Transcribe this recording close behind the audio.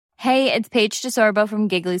Hey, it's Paige DeSorbo from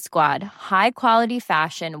Giggly Squad. High quality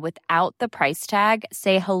fashion without the price tag.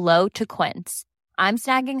 Say hello to Quince. I'm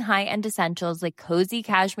snagging high-end essentials like cozy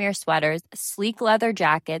cashmere sweaters, sleek leather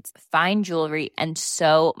jackets, fine jewelry, and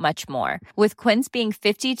so much more. With Quince being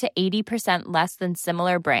 50 to 80% less than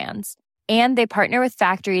similar brands. And they partner with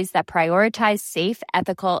factories that prioritize safe,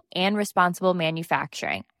 ethical, and responsible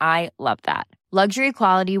manufacturing. I love that. Luxury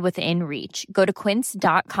quality within reach. Go to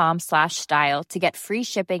quince.com/style to get free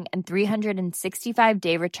shipping and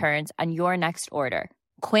 365-day returns on your next order.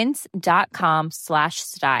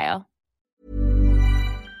 Quince.com/style.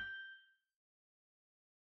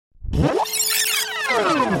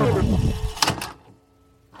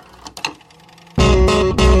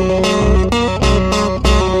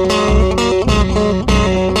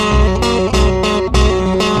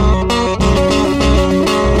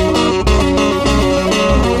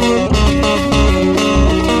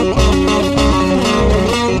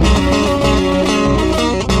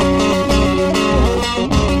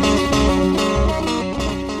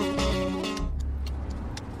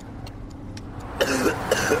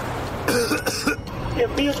 It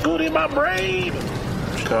feels good in my brain.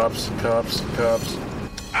 Cops.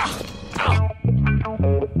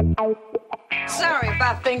 Sorry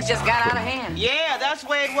about things just got out of hand. Yeah, that's the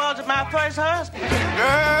way it was with my first husband.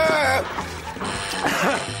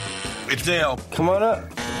 It's Dale. Come on up.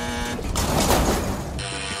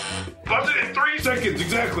 Buzz it in 3 seconds,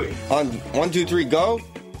 exactly. On 1, 2, 3, go.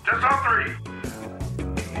 Just on 3.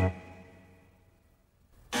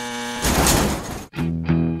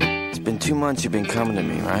 It's been 2 months you've been coming to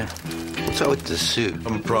me, right? What's up with the suit?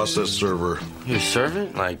 I'm a process server. You a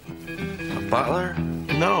servant? Like a butler?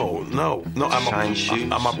 No. Shine shoes?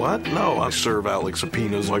 I'm a what? No, I serve out like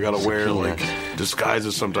subpoenas. So I gotta wear like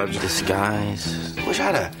disguises sometimes. Disguise. Wish I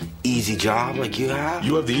had a easy job like you have.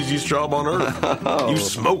 You have the easiest job on earth. You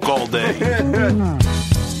smoke all day.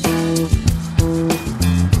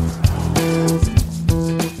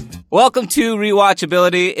 Welcome to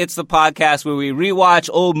Rewatchability. It's the podcast where we rewatch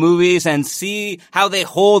old movies and see how they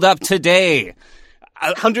hold up today.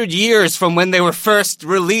 100 years from when they were first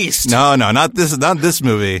released. No, not this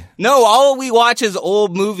movie. No, all we watch is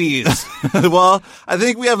old movies. Well, I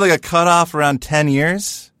think we have like a cutoff around 10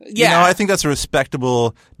 years. Yeah. You know, I think that's a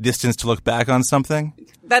respectable distance to look back on something.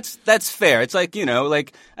 That's fair. It's like,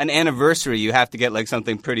 like an anniversary. You have to get like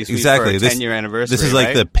something pretty sweet exactly. for a 10-year anniversary. This is like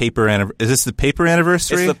right? the paper anniversary. Is this the paper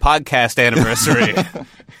anniversary? It's the podcast anniversary.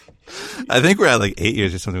 I think we're at like 8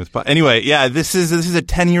 years or something with Anyway, yeah, this is a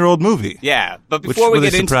 10-year-old movie. Yeah, but before we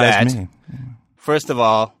get into that, first of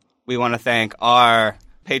all, we want to thank our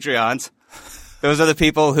Patreons. Those are the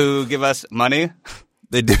people who give us money.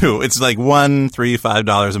 They do. It's like $1, $3,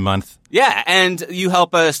 $5 a month. Yeah, and you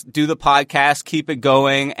help us do the podcast, keep it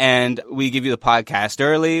going, and we give you the podcast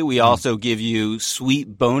early. We also give you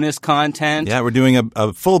sweet bonus content. Yeah, we're doing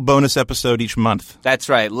a full bonus episode each month. That's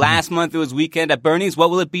right. Last month it was Weekend at Bernie's. What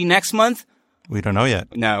will it be next month? We don't know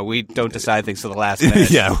yet. No, we don't decide things to the last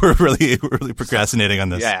minute. Yeah, we're really procrastinating on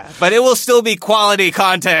this. Yeah, but it will still be quality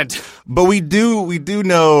content. But we do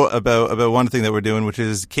know about one thing that we're doing, which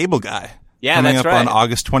is Cable Guy. Yeah, coming that's up right. on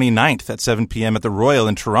August 29th at 7 p.m. at the Royal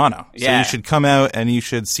in Toronto. So Yeah. you should come out and you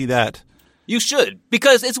should see that. You should,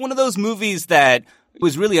 because it's one of those movies that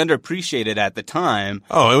was really underappreciated at the time.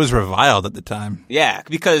 Oh, it was reviled at the time. Yeah,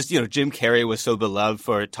 because, Jim Carrey was so beloved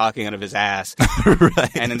for talking out of his ass. Right.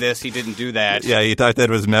 And in this, he didn't do that. Yeah, he talked out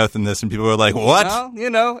of his mouth in this, and people were like, what? Well,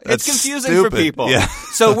 That's it's confusing stupid. for people. Yeah.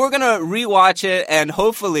 So we're going to rewatch it, and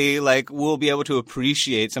hopefully, we'll be able to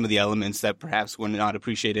appreciate some of the elements that perhaps were not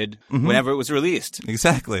appreciated whenever it was released.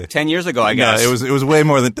 Exactly. 10 years ago, I guess. No, it was way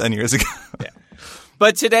more than 10 years ago. Yeah.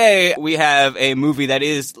 But today, we have a movie that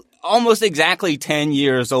is almost exactly 10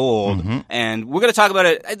 years old, and we're going to talk about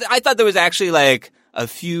it. I thought there was actually, a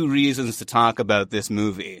few reasons to talk about this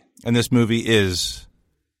movie. And this movie is...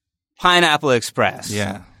 Pineapple Express.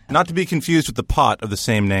 Yeah. Not to be confused with the pot of the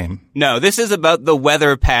same name. No, this is about the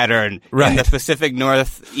weather pattern in the Pacific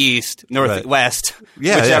Northwest,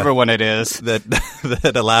 whichever one it is.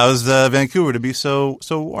 That allows Vancouver to be so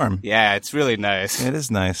warm. Yeah, it's really nice. It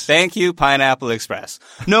is nice. Thank you, Pineapple Express.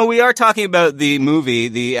 No, we are talking about the movie,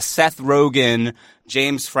 the Seth Rogen,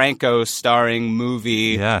 James Franco starring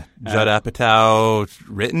movie. Yeah, Judd Apatow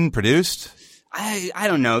written, produced. I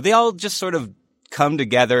don't know. They all just sort of come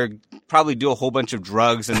together, probably do a whole bunch of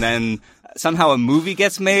drugs, and then somehow a movie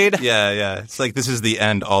gets made. Yeah. It's like this is the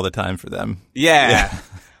end all the time for them. Yeah.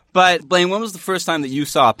 But, Blaine, when was the first time that you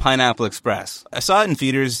saw Pineapple Express? I saw it in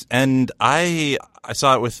theaters, and I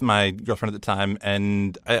saw it with my girlfriend at the time,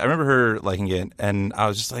 and I remember her liking it, and I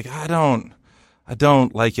was just like, I don't I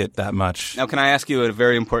don't like it that much. Now, can I ask you a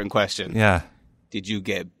very important question? Yeah. Did you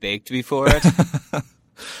get baked before it?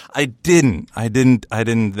 I didn't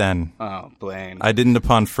then. Oh, Blaine. I didn't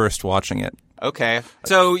upon first watching it. Okay.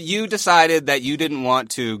 So you decided that you didn't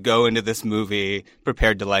want to go into this movie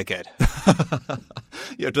prepared to like it.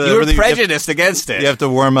 You were prejudiced against it. You have to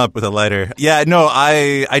warm up with a lighter. Yeah, no,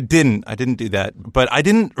 I didn't do that. But I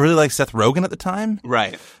didn't really like Seth Rogen at the time.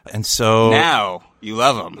 Right. And so now you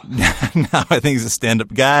love him. Now I think he's a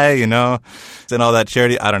stand-up guy, you know. He's done all that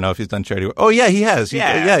charity. I don't know if he's done charity work. Oh, yeah, he has.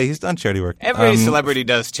 He's done charity work. Every celebrity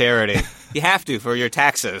does charity. You have to for your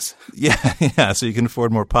taxes. Yeah, so you can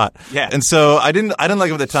afford more pot. Yeah. And so I didn't like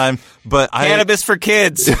him at the time, but Cannabis for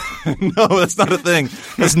kids. No, that's not a thing.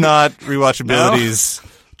 It's not Rewatchability's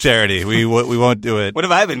charity. We won't do it. What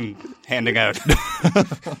have I been handing out?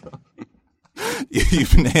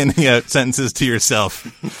 You've been handing out sentences to yourself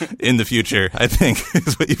in the future, I think,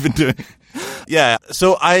 is what you've been doing. Yeah.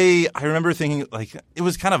 So I remember thinking, like, it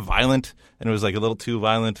was kind of violent, and it was, like, a little too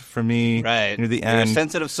violent for me. Right. Near the You're end. a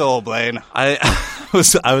sensitive soul, Blaine. I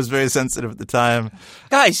was very sensitive at the time.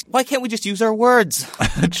 Guys, why can't we just use our words?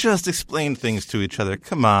 Just explain things to each other.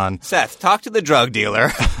 Come on. Seth, talk to the drug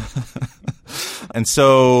dealer. And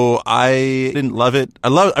so I didn't love it. I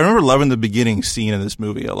remember loving the beginning scene of this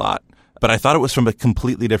movie a lot. But I thought it was from a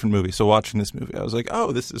completely different movie. So watching this movie, I was like,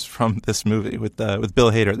 "Oh, this is from this movie with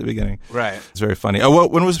Bill Hader at the beginning." Right. It's very funny. Oh,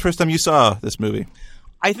 when was the first time you saw this movie?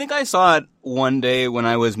 I think I saw it one day when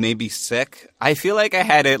I was maybe sick. I feel like I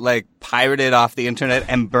had it like pirated off the internet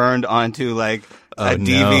and burned onto like a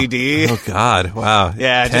DVD. Oh God! Wow.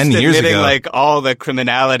 Yeah, 10 just years admitting ago. like all the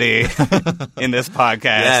criminality in this podcast.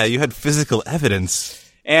 Yeah, you had physical evidence.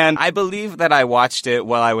 And I believe that I watched it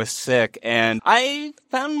while I was sick, and I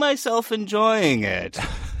found myself enjoying it.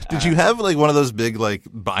 Did you have like one of those big like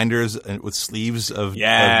binders with sleeves of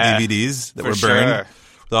DVDs that were burned? Sure.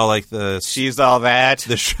 With all like the She's all that.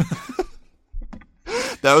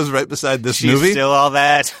 That was right beside this She's movie. Still all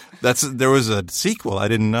that. There was a sequel. I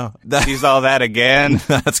didn't know. She's all that again.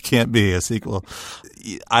 That can't be a sequel.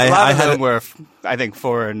 A lot of them were, I think,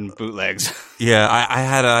 foreign bootlegs. Yeah, I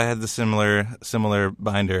had the similar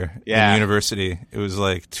binder in university. It was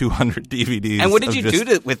like 200 DVDs. And what did you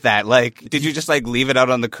do with that? Like, did you just like leave it out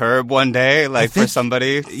on the curb one day, like for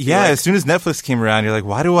somebody? Yeah, as soon as Netflix came around, you're like,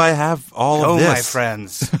 why do I have all of this? Oh, my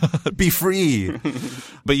friends, be free.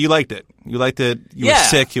 But you liked it. You liked it. You were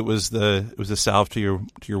sick. It was the salve to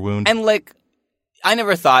your wound. And like, I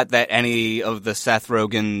never thought that any of the Seth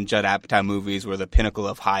Rogen, Judd Apatow movies were the pinnacle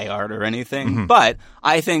of high art or anything. Mm-hmm. But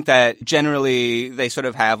I think that generally they sort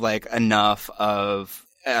of have like enough of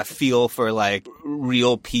a feel for like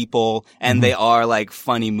real people, and they are like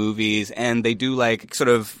funny movies, and they do like sort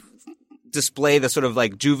of display the sort of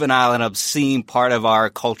like juvenile and obscene part of our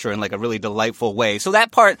culture in like a really delightful way. So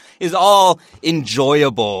that part is all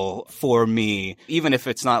enjoyable for me, even if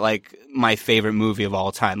it's not like my favorite movie of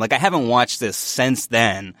all time. Like I haven't watched this since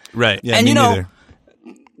then. Right. Yeah, and me neither.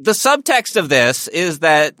 The subtext of this is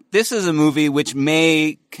that this is a movie which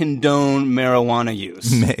may condone marijuana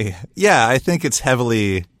use. May. Yeah, I think it's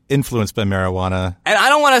heavily influenced by marijuana. And I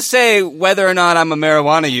don't want to say whether or not I'm a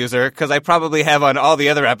marijuana user, because I probably have on all the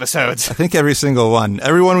other episodes. I think every single one.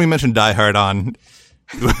 Everyone we mentioned Die Hard on,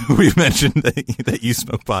 we mentioned that you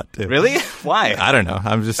smoke pot too. Really? Why? I don't know.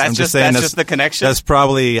 I'm just saying that's just the connection. That's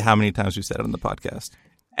probably how many times we said it on the podcast.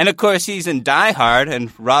 And of course, he's in Die Hard, and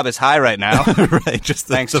Rob is high right now. Right. Just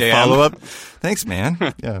Thanks, the JM. follow-up. Thanks, man.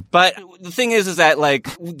 Yeah. But the thing is that, like,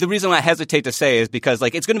 the reason I hesitate to say is because,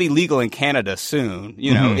 like, it's going to be legal in Canada soon.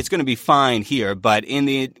 You know, it's going to be fine here. But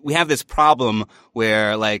we have this problem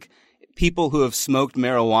where, like, people who have smoked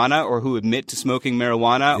marijuana or who admit to smoking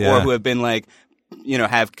marijuana or who have been, like, you know,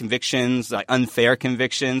 have convictions, like unfair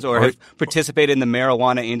convictions, or have participated in the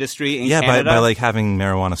marijuana industry in Canada. by like having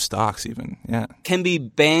marijuana stocks even. Yeah. Can be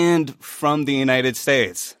banned from the United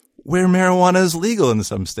States. Where marijuana is legal in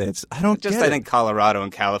some states. I don't get it. I think Colorado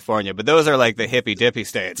and California, but those are like the hippy dippy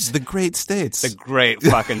states. The great states. The great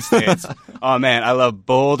fucking states. Oh man, I love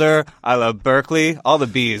Boulder. I love Berkeley. All the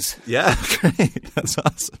bees. Yeah, great. That's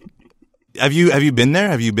awesome. Have you been there?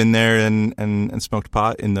 Have you been there and smoked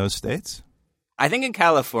pot in those states? I think in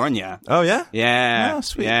California. Oh yeah? Yeah. Oh,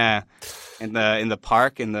 sweet. Yeah. In the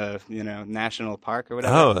park, in the, you know, national park or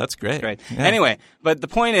whatever. Oh, that's great. Right. Yeah. Anyway, but the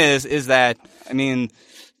point is that, I mean,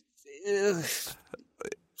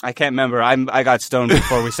 I can't remember. I got stoned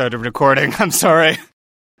before we started recording. I'm sorry.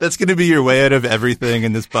 That's going to be your way out of everything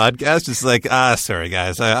in this podcast. It's like, sorry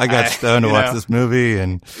guys, I got stoned to watch this movie,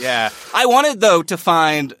 and yeah, I wanted though to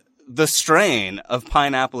find the strain of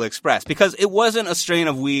Pineapple Express, because it wasn't a strain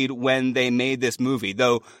of weed when they made this movie,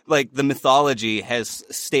 though like the mythology has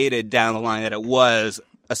stated down the line that it was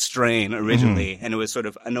a strain originally and it was sort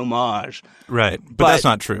of an homage. Right. But that's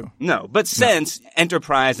not true. No, but since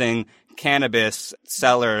enterprising cannabis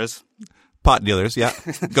sellers, Pot dealers, yeah.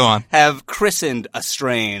 Go on. have christened a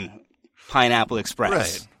strain Pineapple Express.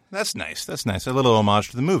 Right. That's nice. That's nice. A little homage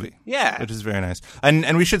to the movie. Yeah. Which is very nice.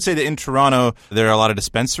 And we should say that in Toronto, there are a lot of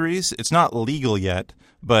dispensaries. It's not legal yet,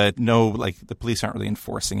 but the police aren't really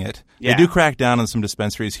enforcing it. Yeah. They do crack down on some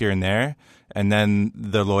dispensaries here and there, and then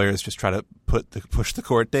the lawyers just try to push the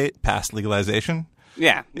court date past legalization.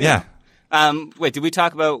 Yeah. Yeah. Wait, did we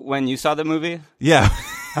talk about when you saw the movie? Yeah.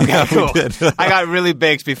 Okay, Yeah, we cool. did. I got really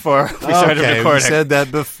baked before we started recording. We said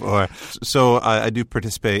that before. So I do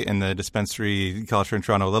participate in the dispensary culture in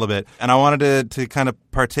Toronto a little bit, and I wanted to kind of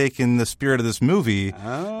partake in the spirit of this movie.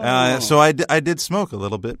 Oh. So I did smoke a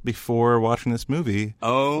little bit before watching this movie.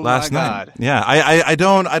 Oh, last my night. God. Yeah, I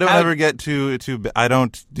don't ever get too. I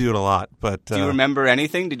don't do it a lot, but Do you remember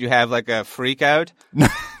anything? Did you have like a freak out?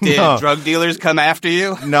 Did No. drug dealers come after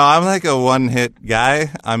you? No, I'm like a one-hit guy.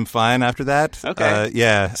 I'm fine after that. Okay.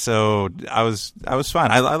 Yeah. So I was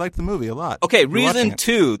fine. I liked the movie a lot. Okay, We're watching reason it.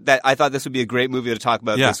 2 that I thought this would be a great movie to talk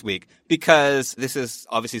about Yeah. this week, because this is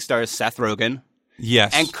obviously stars Seth Rogen,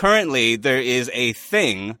 Yes. and currently there is a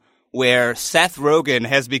thing where Seth Rogen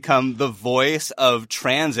has become the voice of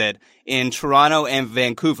transit in Toronto and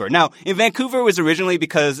Vancouver. Now, in Vancouver it was originally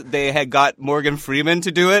because they had got Morgan Freeman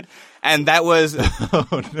to do it, and that was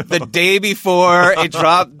the day before it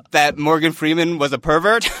dropped that Morgan Freeman was a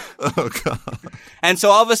pervert. Oh God. And so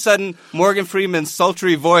all of a sudden, Morgan Freeman's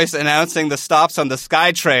sultry voice announcing the stops on the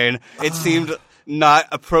SkyTrain, it seemed not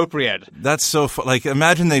appropriate. That's so like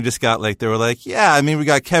imagine they just got they were like, yeah, I mean we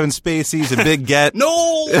got Kevin Spacey, he's a big get.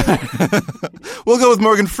 No! We'll go with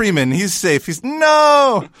Morgan Freeman. He's safe.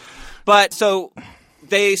 No. But so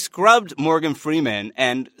they scrubbed Morgan Freeman,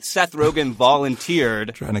 and Seth Rogen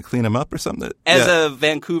volunteered Trying to clean him up or something. as Yeah. a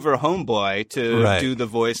Vancouver homeboy to Right. do the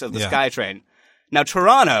voice of the Yeah. SkyTrain. Now,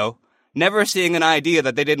 Toronto, never seeing an idea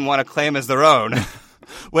that they didn't want to claim as their own.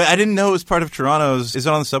 Wait, I didn't know it was part of Toronto's. Is it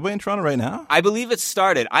on the subway in Toronto right now? I believe it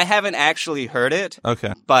started. I haven't actually heard it.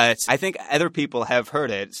 Okay. But I think other people have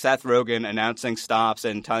heard it. Seth Rogen announcing stops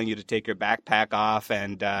and telling you to take your backpack off.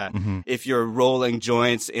 And if you're rolling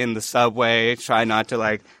joints in the subway, try not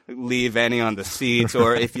to leave any on the seats.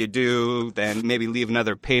 Or if you do, then maybe leave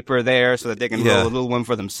another paper there so that they can Yeah. roll a little one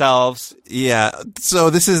for themselves. Yeah. So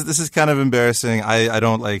this is kind of embarrassing. I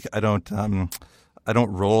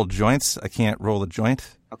don't roll joints. I can't roll a joint.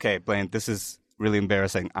 Okay, Blaine, this is really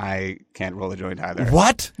embarrassing. I can't roll a joint either.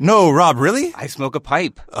 What? No, Rob, really? I smoke a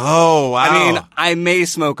pipe. Oh, wow. I mean, I may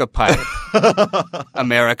smoke a pipe.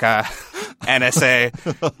 America, NSA.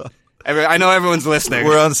 I know everyone's listening.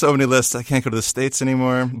 We're on so many lists. I can't go to the States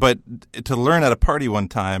anymore. But to learn at a party one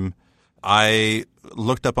time, I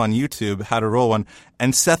looked up on YouTube how to roll one,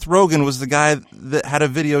 and Seth Rogen was the guy that had a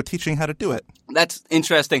video teaching how to do it. That's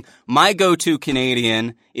interesting. My go-to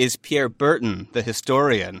Canadian is Pierre Burton, the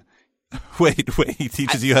historian. Wait, he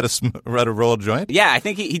teaches you how to roll a joint? Yeah, I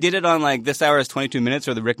think he did it on This Hour is 22 Minutes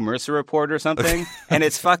or the Rick Mercer Report or something. And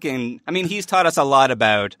it's he's taught us a lot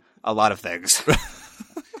about a lot of things.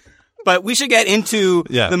 But we should get into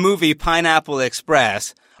the movie Pineapple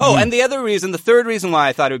Express. Oh, and the third reason why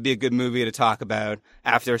I thought it would be a good movie to talk about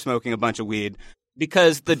after smoking a bunch of weed,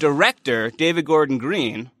 because the director, David Gordon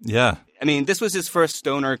Green, Yeah. I mean, this was his first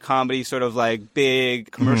stoner comedy, sort of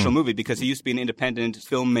big commercial movie, because he used to be an independent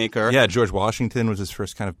filmmaker. Yeah, George Washington was his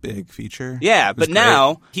first kind of big feature. Yeah, It was but great.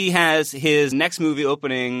 now he has his next movie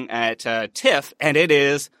opening at TIFF, and it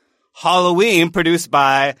is Halloween, produced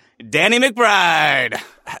by Danny McBride.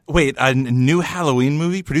 Wait, a new Halloween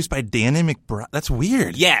movie produced by Danny McBride? That's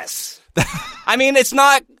weird. Yes. I mean, it's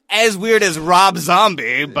not as weird as Rob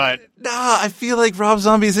Zombie, but Nah, I feel like Rob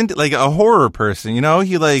Zombie's into a horror person, you know?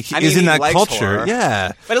 He is in he that likes culture. horror.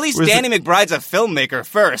 Yeah. But at least Whereas Danny McBride's a filmmaker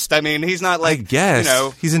first. I mean, he's not I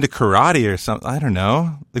guess he's into karate or something. I don't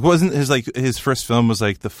know. Wasn't his first film was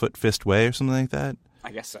the Foot Fist Way or something like that?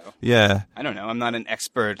 I guess so. Yeah. I don't know. I'm not an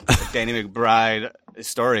expert Danny McBride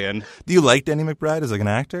historian. Do you like Danny McBride as an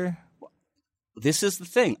actor? This is the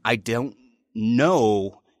thing. I don't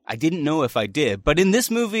know. I didn't know if I did. But in this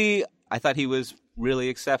movie, I thought he was really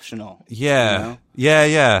exceptional. Yeah. You know?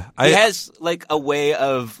 Yeah. He has a way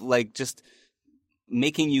of just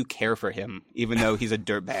making you care for him, even though he's a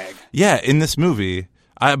dirtbag. Yeah, in this movie,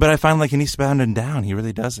 But I find like he needs to pound him down. He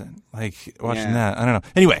really doesn't. Like watching that. I don't know.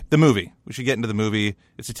 Anyway, the movie. We should get into the movie.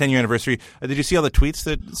 It's a 10-year anniversary. Did you see all the tweets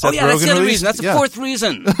that Seth Rogen that's the other released? reason. That's the fourth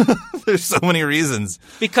reason. There's so many reasons.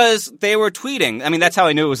 Because they were tweeting. I mean, that's how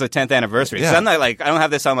I knew it was the 10th anniversary. Because I'm not like, I don't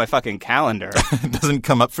have this on my fucking calendar. It doesn't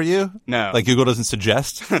come up for you? No. Like Google doesn't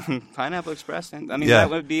suggest? Pineapple Express? I mean,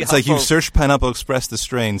 that would be It's helpful. like you've searched Pineapple Express, the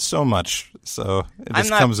strain, so much. So it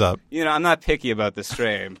just comes up. I'm not picky about the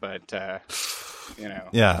strain, but,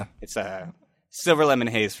 Yeah. it's a silver lemon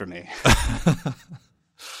haze for me.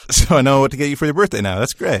 So I know what to get you for your birthday now.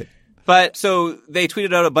 That's great. But so they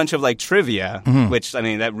tweeted out a bunch of like trivia, which, I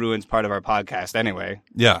mean, that ruins part of our podcast anyway.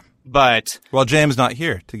 Yeah. But Well, James not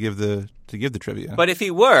here to give the trivia. But if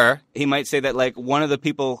he were, he might say that like one of the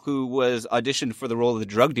people who was auditioned for the role of the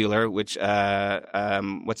drug dealer, which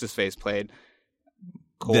what's his face played?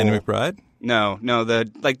 Cole. Danny McBride? No,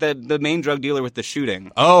 the main drug dealer with the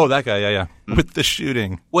shooting Oh, that guy. Yeah. With the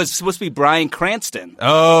shooting. was supposed to be Bryan Cranston.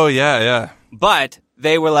 Oh, yeah. But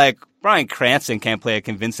they were like, Bryan Cranston can't play a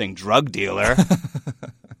convincing drug dealer.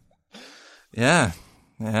 Yeah.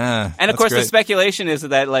 And of course, the speculation is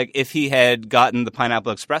that like if he had gotten the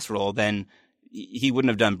Pineapple Express role, then he wouldn't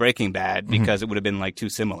have done Breaking Bad because it would have been like too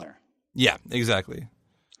similar. Yeah, exactly.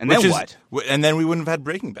 And then what? And then we wouldn't have had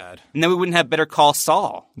Breaking Bad. And then we wouldn't have Better Call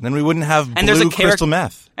Saul. And then we wouldn't have And there's a crystal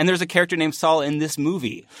meth. And there's a character named Saul in this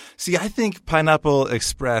movie. See, I think Pineapple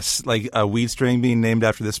Express, like a weed strain being named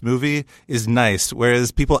after this movie, is nice.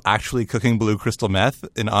 Whereas people actually cooking blue crystal meth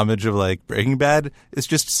in homage of like Breaking Bad is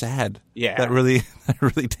just sad. Yeah. That really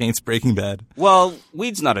taints Breaking Bad. Well,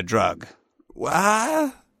 weed's not a drug.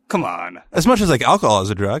 What? Come on. As much as like alcohol is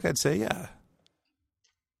a drug, I'd say yeah.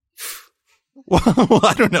 Well,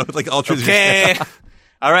 I don't know. Like ultras. Okay.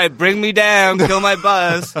 All right, bring me down. Kill my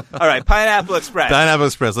buzz. All right, Pineapple Express. Pineapple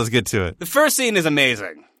Express. Let's get to it. The first scene is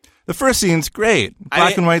amazing. The first scene's great.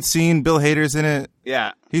 Black and white scene. Bill Hader's in it.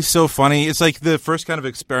 Yeah. He's so funny. It's like the first kind of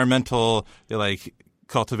experimental. They like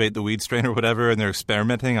cultivate the weed strain or whatever, and they're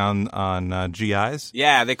experimenting on GIs.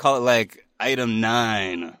 Yeah, they call it like Item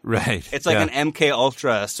 9. Right. It's like an MK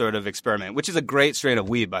Ultra sort of experiment, which is a great strain of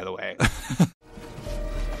weed, by the way.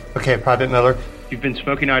 Okay, Private Miller, you've been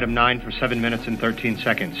smoking item 9 for 7 minutes and 13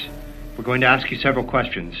 seconds. We're going to ask you several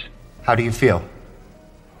questions. How do you feel?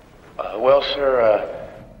 Well,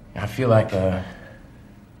 sir, I feel like a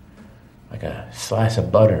slice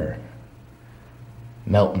of butter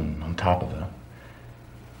melting on top of a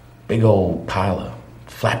big old pile of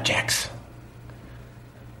flapjacks.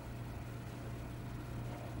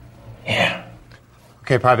 Yeah.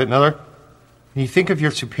 Okay, Private Miller, when you think of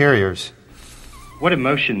your superiors, what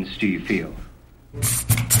emotions do you feel?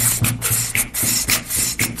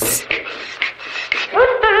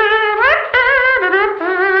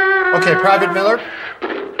 Okay, Private Miller.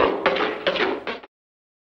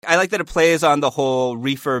 I like that it plays on the whole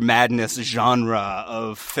reefer madness genre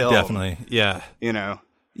of film. Definitely, yeah. You know?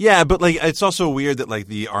 Yeah, but like it's also weird that like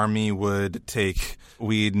the army would take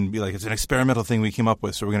weed and be like, it's an experimental thing we came up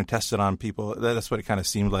with, so we're going to test it on people. That's what it kind of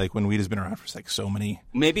seemed like when weed has been around for like so many.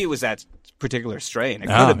 Maybe it was that particular strain. It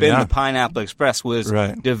could have been the Pineapple Express was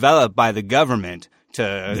developed by the government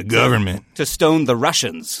to stone the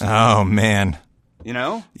Russians. Oh, man. You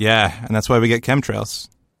know? Yeah, and that's why we get chemtrails.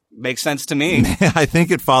 Makes sense to me. I think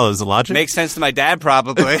it follows the logic. Makes sense to my dad,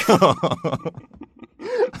 probably.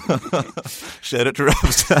 Shout out to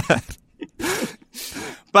Rob's.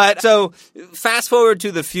 But so fast forward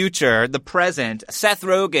to the future, the present. Seth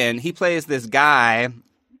Rogen, he plays this guy.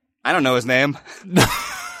 I don't know his name.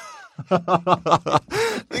 I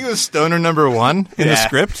think it was Stoner number 1 in the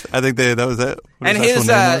script. I think that was it. And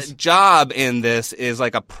his job in this is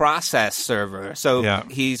like a process server. So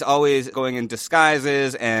he's always going in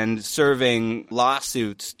disguises and serving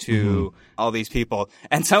lawsuits to all these people.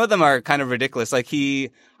 And some of them are kind of ridiculous. Like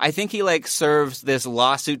I think he like serves this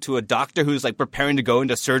lawsuit to a doctor who's like preparing to go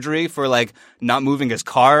into surgery for like not moving his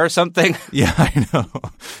car or something. Yeah, I know.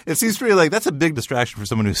 It seems pretty like that's a big distraction for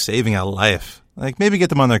someone who's saving a life. Like maybe get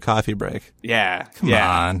them on their coffee break. Yeah. Come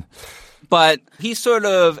on. But he's sort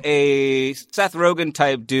of a Seth Rogen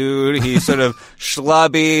type dude. He's sort of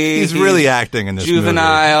schlubby. He's really acting in this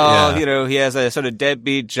juvenile. movie. You know, he has a sort of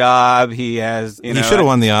deadbeat job. He has, He should have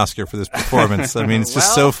won the Oscar for this performance. I mean, it's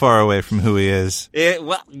just so far away from who he is.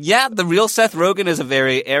 The real Seth Rogen is a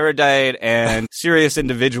very erudite and serious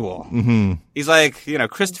individual. Mm-hmm. He's like,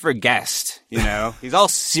 Christopher Guest, He's all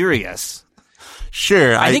serious.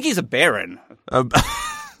 Sure. I think he's a baron.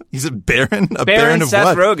 He's a baron? A baron of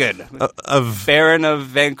Seth what? Rogen. Of Baron of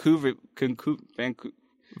Vancouver.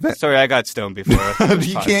 Sorry, I got stoned before.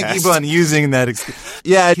 You can't keep on using that.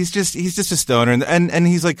 Yeah, he's just a stoner, and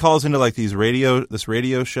he's like calls into like this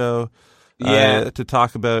radio show. To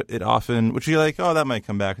talk about it often, which you're like, oh, that might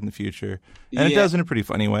come back in the future. And it does in a pretty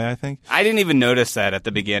funny way, I think. I didn't even notice that at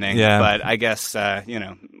the beginning, but I guess,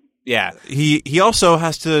 yeah. He also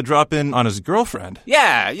has to drop in on his girlfriend.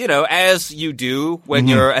 Yeah, as you do when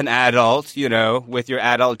you're an adult, with your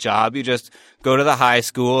adult job, you just go to the high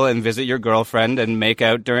school and visit your girlfriend and make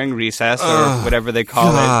out during recess or whatever they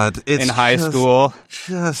call it in high school.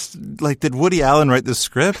 Just like, did Woody Allen write the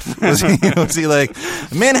script? Was he like,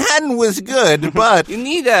 Manhattan was good, but you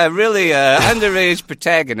need a really underage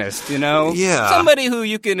protagonist, Yeah. Somebody who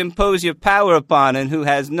you can impose your power upon and who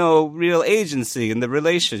has no real agency in the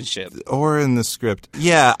relationship. Or in the script.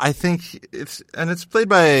 Yeah, I think it's played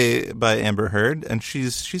by Amber Heard, and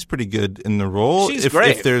she's pretty good in the role. She's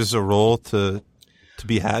great. If there's a role to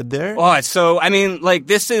be had there. Oh, so I mean, like,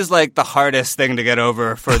 this is like the hardest thing to get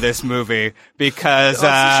over for this movie because it's the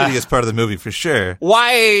shittiest part of the movie for sure.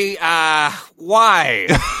 Why?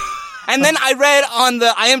 And then I read on the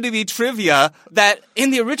IMDb trivia that in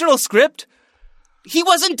the original script, he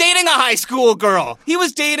wasn't dating a high school girl. He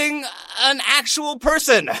was dating an actual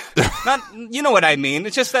person. Not, you know what I mean?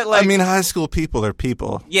 It's just that, like, I mean, high school people are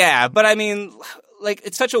people. Yeah, but I mean, like,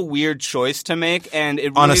 it's such a weird choice to make, and it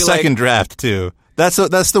really, on a second draft too. That's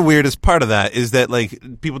the weirdest part of that, is that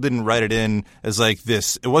like people didn't write it in as like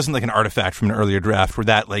this. It wasn't like an artifact from an earlier draft where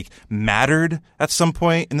that like mattered at some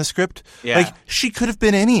point in the script. Yeah. Like, she could have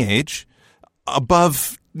been any age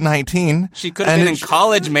above 19. She could have been in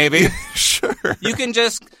college, maybe. Sure. You can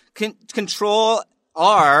just control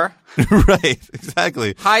R. Right,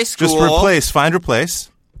 exactly. High school. Just find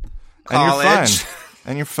replace. College.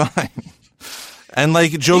 And you're fine. And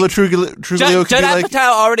like Joe Truglio Judd could be like,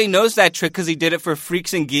 Apatow already knows that trick because he did it for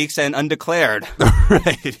Freaks and Geeks and Undeclared.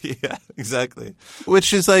 Right, yeah, exactly.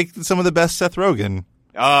 Which is like some of the best Seth Rogen.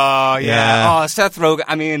 Oh, yeah. Oh, Seth Rogen.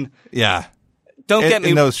 I mean, yeah. Don't get me.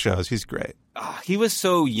 In those shows, he's great. He was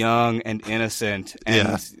so young and innocent.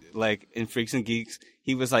 And like in Freaks and Geeks,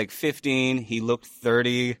 he was like 15. He looked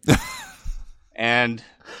 30. And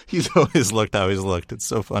he's always looked how he's looked. It's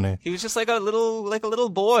so funny. He was just like a little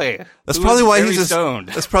boy. That's probably why he's stoned.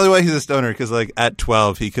 That's probably why he's a stoner, because like at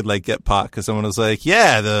 12 he could like get pot because someone was like,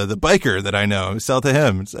 yeah, the biker that I know, sell to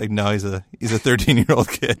him. It's like, no, he's a 13-year-old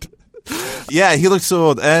kid. Yeah, he looked so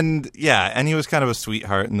old, and he was kind of a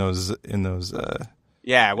sweetheart in those.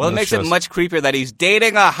 Yeah, well, it makes it much creepier that he's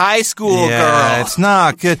dating a high school girl. Yeah, it's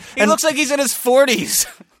not good. He looks like he's in his 40s.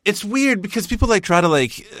 It's weird because people like try to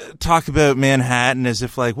like talk about Manhattan as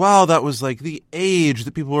if like, wow, that was like the age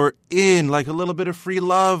that people were in, like a little bit of free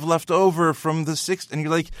love left over from the 60s. And you're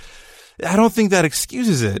like, I don't think that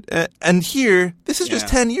excuses it. And here, this is just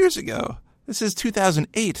 10 years ago. This is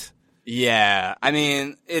 2008. Yeah, I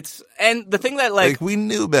mean, and the thing that like we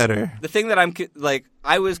knew better. The thing that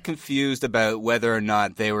I was confused about whether or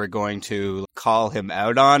not they were going to call him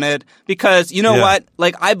out on it, because you know what?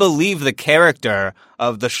 Like, I believe the character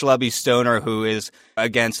of the schlubby stoner who is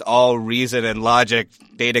against all reason and logic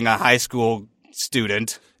dating a high school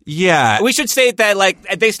student. Yeah. We should state that, like,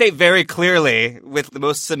 they state very clearly with the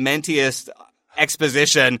most cementiest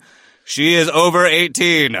exposition, she is over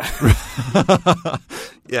 18.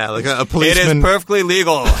 Yeah, like a policeman. It is perfectly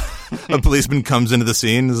legal. A policeman comes into the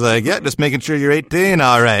scene and is like, yeah, just making sure you're 18.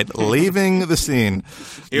 All right, leaving the scene.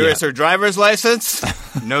 Here is her driver's license.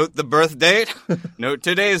 Note the birth date. Note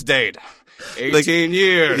today's date. 18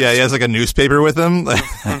 years. Yeah, he has like a newspaper with him.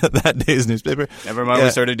 That day's newspaper. Never mind, we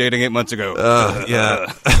started dating 8 months ago.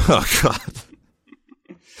 Yeah. Oh, God.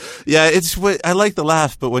 Yeah, it's what I like the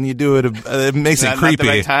laugh, but when you do it, it makes it creepy.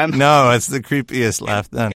 Not the right time? No, it's the creepiest laugh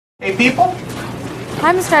then. Hey, people.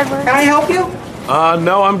 Hi, Mr. Edwards. Can I help you?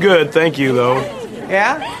 No, I'm good. Thank you, though.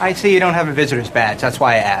 Yeah? I see you don't have a visitor's badge. That's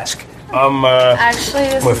why I ask. Actually,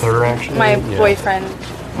 this with her, actually. my boyfriend.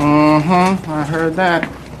 Mm-hmm. I heard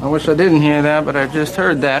that. I wish I didn't hear that, but I just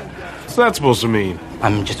heard that. What's that supposed to mean?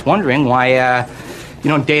 I'm just wondering why, you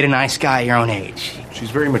don't date a nice guy your own age. She's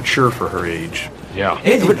very mature for her age. Yeah.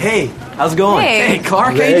 Hey, how's it going? Hey. Hey,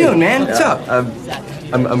 Clark, how you doing, man? What's up?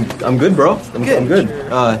 I'm good, bro. I'm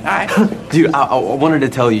good. All right. Dude, I wanted to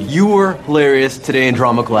tell you, you were hilarious today in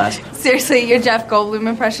drama class. Seriously, your Jeff Goldblum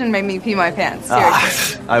impression made me pee my pants.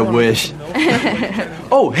 Seriously. I wish.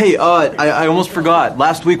 Oh, hey, I almost forgot.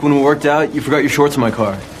 Last week when we worked out, you forgot your shorts in my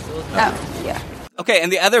car. Oh, yeah. Okay,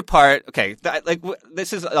 and the other part,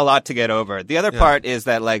 this is a lot to get over. The other part is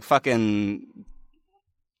that, like, fucking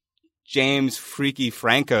James Freaky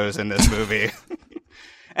Franco's in this movie.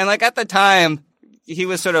 And, like, at the time, he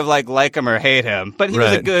was sort of like him or hate him, but he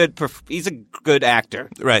was he's a good actor.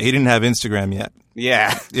 Right. He didn't have Instagram yet.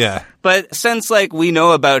 Yeah. Yeah. But since like we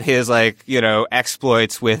know about his like,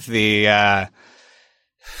 exploits with the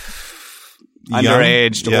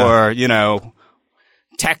underaged or,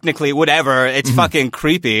 technically whatever, it's fucking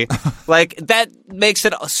creepy. Like that makes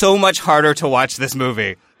it so much harder to watch this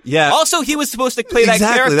movie. Yeah. Also, he was supposed to play that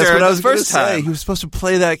character That's what I was the first gonna say. time. He was supposed to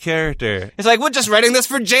play that character. It's like, we're just writing this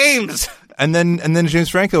for James. And then James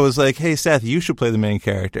Franco was like, "Hey, Seth, you should play the main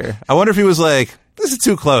character." I wonder if he was like, "This is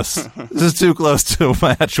too close. This is too close to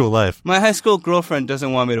my actual life." My high school girlfriend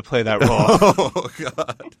doesn't want me to play that role. Oh,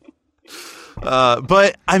 God.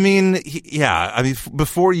 But, I mean,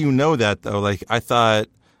 before you know that, though, like, I thought,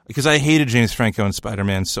 because I hated James Franco in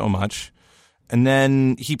Spider-Man so much. And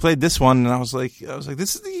then he played this one, and I was like,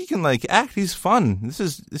 he can like act. He's fun. This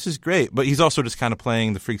is great. But he's also just kind of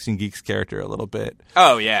playing the Freaks and Geeks character a little bit.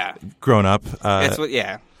 Oh yeah, grown up.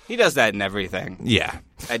 He does that in everything. Yeah,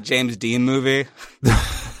 that James Dean movie.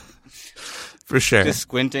 For sure. Just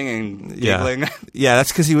squinting and giggling. Yeah,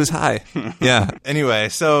 that's because he was high. Yeah. Anyway,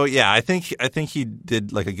 so yeah, I think he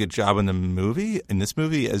did like a good job in this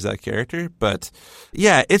movie as that character. But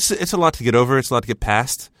yeah, it's a lot to get over. It's a lot to get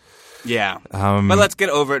past. Yeah. But let's get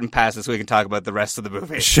over it and pass it so we can talk about the rest of the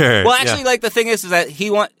movie. Sure. Well, actually, like the thing is that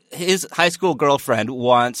his high school girlfriend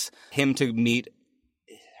wants him to meet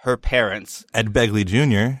her parents. Ed Begley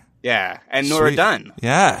Jr. Yeah. And Nora Dunn.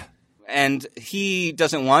 Yeah. And he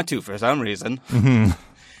doesn't want to for some reason. Mm-hmm.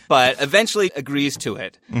 But eventually agrees to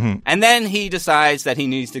it. Mm-hmm. And then he decides that he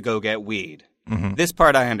needs to go get weed. Mm-hmm. This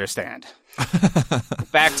part I understand.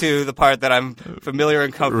 Back to the part that I'm familiar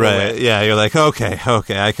and comfortable with. Yeah, you're like, okay,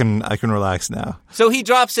 I can relax now. So he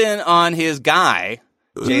drops in on his guy,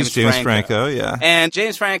 James Franco, yeah. And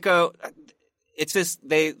James Franco, it's just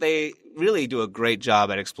they really do a great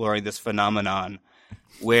job at exploring this phenomenon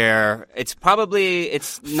where it's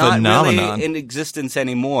not really in existence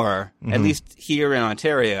anymore, at least here in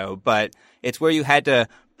Ontario, but it's where you had to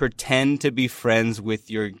pretend to be friends with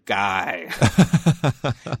your guy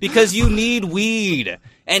because you need weed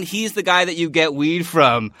and he's the guy that you get weed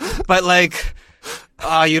from, but like,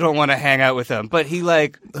 you don't want to hang out with him, but he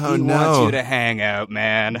wants you to hang out,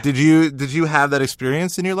 man. Did you have that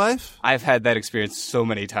experience in your life? I've had that experience so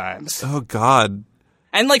many times. Oh God.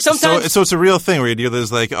 And like sometimes so it's a real thing where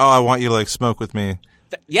there's like, I want you to like smoke with me.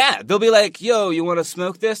 Yeah, they'll be like, yo, you want to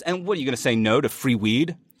smoke this? And what are you going to say no to free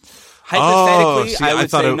weed? Hypothetically, I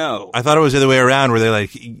would say no. I thought it was the other way around, where they're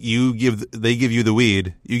like, they give you the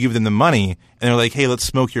weed, you give them the money, and they're like, hey, let's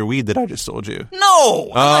smoke your weed that I just sold you. No,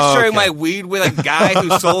 I'm not sharing my weed with a guy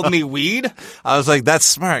who sold me weed. I was like, that's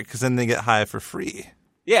smart, because then they get high for free.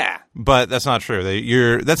 Yeah, but that's not true.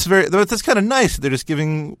 That's kind of nice. They're just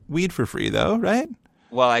giving weed for free, though, right?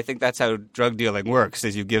 Well, I think that's how drug dealing works: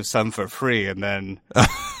 is you give some for free, and then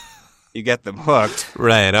you get them hooked.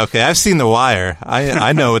 Right. Okay. I've seen The Wire.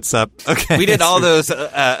 I know what's up. Okay. We did all those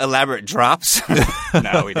elaborate drops.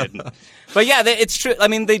 No, we didn't. But yeah, it's true. I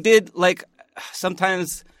mean, they did like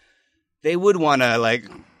sometimes they would want to like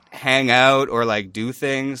hang out or like do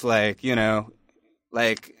things like,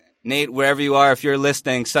 like Nate, wherever you are, if you're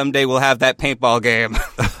listening, someday we'll have that paintball game.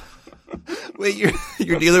 Wait,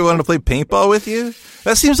 your dealer wanted to play paintball with you?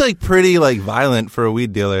 That seems like pretty like violent for a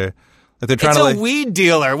weed dealer. Like they're trying it's a weed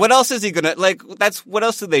dealer. What else is he gonna like? What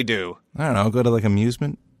else do they do? I don't know. Go to like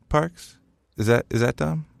amusement parks. Is that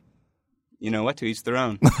dumb? You know what? To each their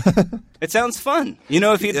own. It sounds fun.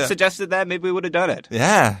 If he'd suggested that, maybe we would have done it.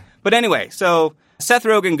 Yeah. But anyway, so Seth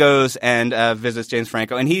Rogen goes and visits James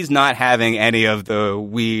Franco, and he's not having any of the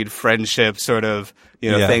weed friendship sort of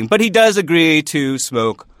thing. But he does agree to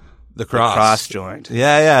smoke the cross joint.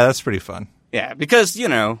 Yeah, that's pretty fun. Yeah, because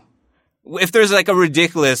if there's like a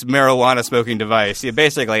ridiculous marijuana smoking device, you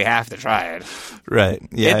basically have to try it. Right.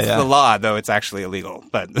 Yeah. It's the law, though it's actually illegal.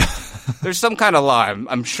 But there's some kind of law,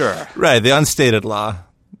 I'm sure. Right. The unstated law.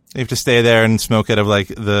 You have to stay there and smoke out of like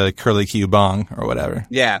the curly Q bong or whatever.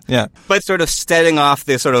 Yeah. Yeah. But sort of setting off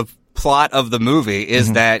the sort of plot of the movie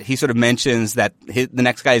is that he sort of mentions that the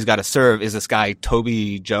next guy he's got to serve is this guy,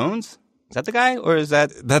 Toby Jones. Is that the guy, or is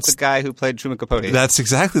that's the guy who played Truman Capote? That's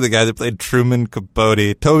exactly the guy that played Truman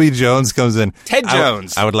Capote. Toby Jones comes in. Ted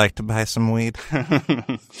Jones. I would like to buy some weed.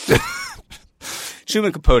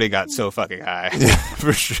 Truman Capote got so fucking high. Yeah,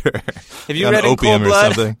 for sure. Have you read Opium or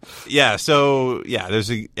something? Yeah. So yeah,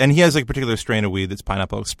 and he has like a particular strain of weed that's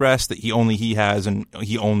Pineapple Express that he has, and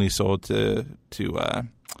he only sold to.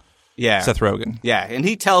 Yeah. Seth Rogen. Yeah, and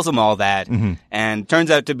he tells him all that, and turns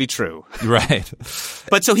out to be true. Right.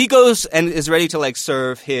 But so he goes and is ready to like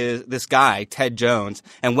serve this guy, Ted Jones,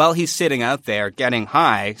 and while he's sitting out there getting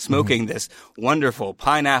high, smoking this wonderful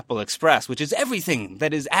Pineapple Express, which is everything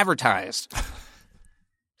that is advertised,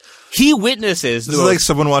 he witnesses... This is like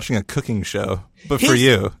someone watching a cooking show, but for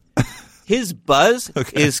you. His buzz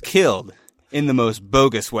is killed in the most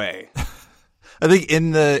bogus way. I think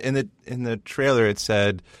in the trailer it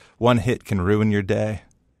said, "One hit can ruin your day."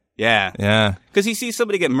 Yeah. Yeah. Because he sees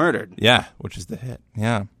somebody get murdered. Yeah, which is the hit.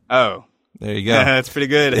 Yeah. Oh. There you go. That's pretty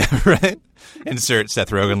good. Right? Insert Seth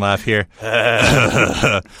Rogen laugh here.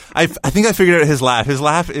 I think I figured out his laugh. His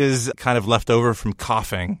laugh is kind of left over from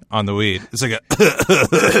coughing on the weed. It's like a...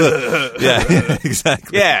 yeah,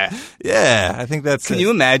 exactly. Yeah. Yeah, I think that's Can you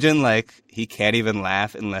imagine, like, he can't even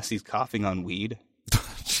laugh unless he's coughing on weed?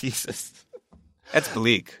 Jesus. That's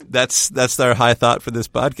bleak. That's our high thought for this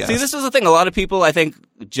podcast. See, this is the thing. A lot of people, I think,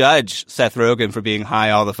 judge Seth Rogen for being high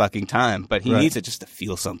all the fucking time, but he needs it just to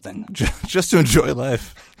feel something. Just to enjoy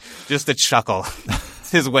life. Just to chuckle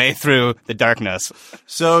his way through the darkness.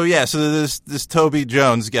 So this Toby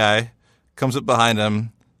Jones guy comes up behind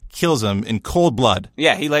him, kills him in cold blood.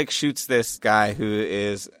 Yeah, he like shoots this guy who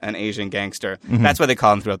is an Asian gangster. That's why they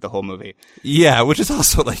call him throughout the whole movie. Yeah, which is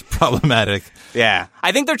also like problematic. Yeah.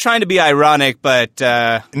 I think they're trying to be ironic, but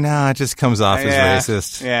no, it just comes off as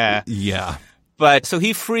racist. Yeah. Yeah. But so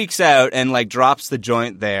he freaks out and like drops the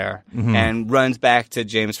joint there and runs back to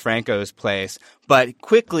James Franco's place. But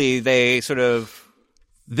quickly they sort of...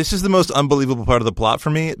 This is the most unbelievable part of the plot for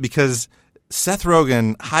me because Seth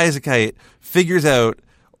Rogen, high as a kite, figures out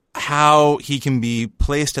how he can be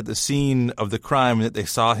placed at the scene of the crime that they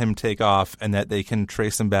saw him take off and that they can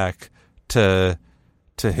trace him back to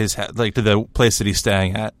his to the place that he's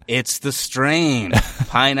staying at. It's the strain.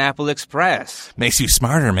 Pineapple Express. Makes you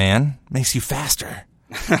smarter, man. Makes you faster.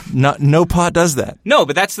 No pot does that. No,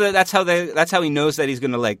 but that's how he knows that he's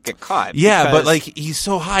going to like get caught. Yeah, but like he's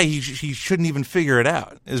so high he shouldn't even figure it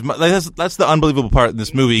out. That's the unbelievable part in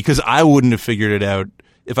this movie because I wouldn't have figured it out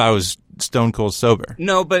if I was stone cold sober.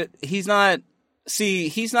 No, but he's not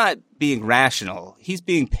being rational. He's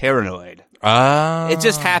being paranoid. It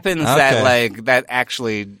just happens that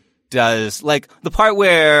actually does, like, the part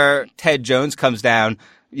where Ted Jones comes down,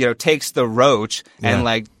 takes the roach and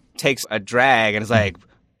like takes a drag and is like,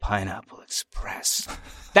 Pineapple Express.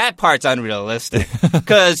 That part's unrealistic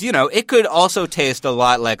because, it could also taste a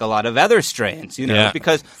lot like a lot of other strains,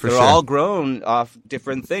 because they're all grown off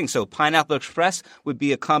different things. So Pineapple Express would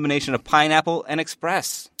be a combination of pineapple and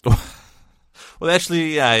express. Well,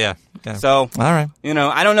 actually, yeah. So, all right.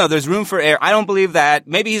 I don't know. There's room for error. I don't believe that.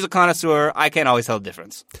 Maybe he's a connoisseur. I can't always tell the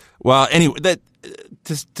difference. Well, anyway,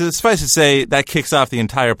 to suffice to say, that kicks off the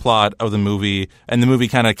entire plot of the movie, and the movie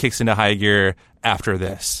kind of kicks into high gear after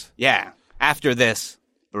this. Yeah. After this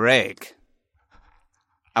break,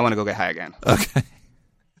 I want to go get high again. Okay.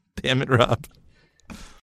 Damn it, Rob.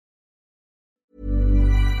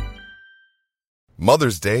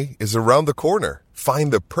 Mother's Day is around the corner.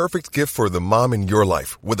 Find the perfect gift for the mom in your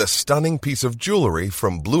life with a stunning piece of jewelry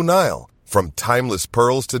from Blue Nile. From timeless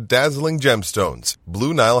pearls to dazzling gemstones,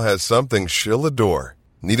 Blue Nile has something she'll adore.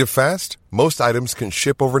 Need it fast? Most items can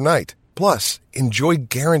ship overnight. Plus, enjoy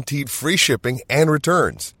guaranteed free shipping and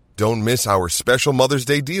returns. Don't miss our special Mother's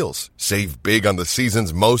Day deals. Save big on the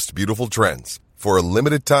season's most beautiful trends. For a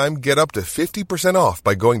limited time, get up to 50% off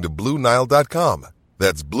by going to BlueNile.com.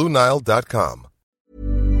 That's BlueNile.com.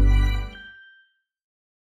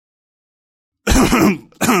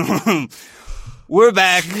 We're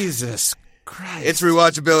back. Jesus Christ. It's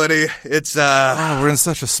rewatchability. It's we're in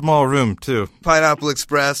such a small room too. Pineapple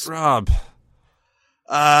Express. Rob.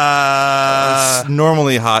 It's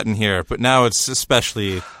normally hot in here, but now it's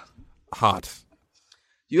especially hot.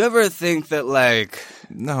 You ever think that like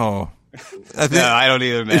No. No, I don't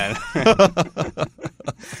either, man.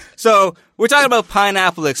 So, we're talking about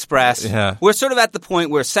Pineapple Express. Yeah. We're sort of at the point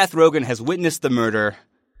where Seth Rogen has witnessed the murder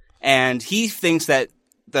and he thinks that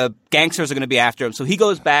the gangsters are going to be after him. So he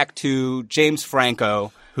goes back to James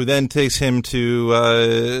Franco, who then takes him to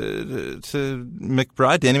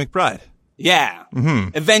McBride, Danny McBride. Yeah.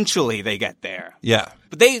 Mm-hmm. Eventually they get there. Yeah.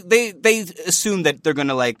 But they assume that they're going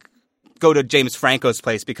to like go to James Franco's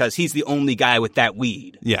place because he's the only guy with that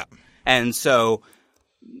weed. Yeah. And so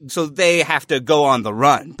they have to go on the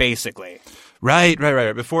run, basically. Right.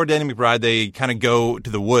 Before Danny McBride, they kind of go to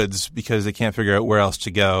the woods because they can't figure out where else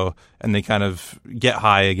to go, and they kind of get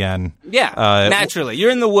high again. Yeah, naturally.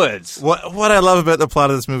 You're in the woods. What I love about the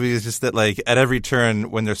plot of this movie is just that, like, at every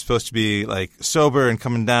turn when they're supposed to be, like, sober and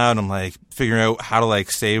coming down and, like, figuring out how to,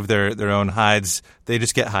 like, save their own hides, They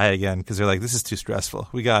just get high again because they're like, this is too stressful.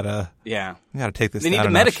 We gotta take this. They need down to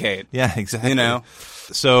a notch. medicate. Yeah, exactly. You know.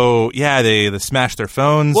 So yeah, they smash their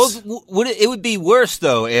phones. Well, it would be worse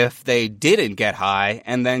though if they didn't get high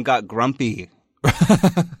and then got grumpy.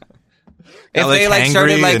 If they like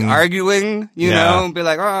started like arguing, you know, and be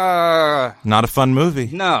like, "Ah." Not a fun movie.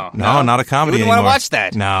 No, not a comedy. You wouldn't want to watch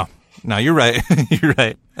that. No, you're right. You're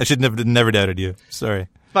right. I should never doubted you. Sorry.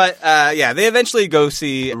 But they eventually go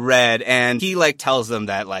see Red, and he like tells them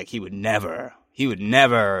that like he would never,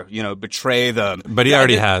 betray them. But he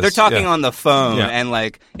already has. They're talking on the phone, and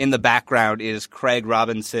like in the background is Craig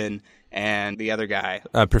Robinson and the other guy,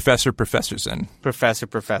 Professor Professorson. Professor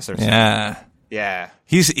Professorson. Yeah. Yeah.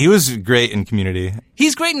 He was great in Community.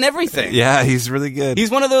 He's great in everything. Yeah, he's really good. He's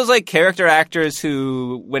one of those like character actors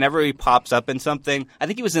who, whenever he pops up in something, I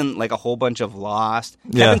think he was in like a whole bunch of Lost.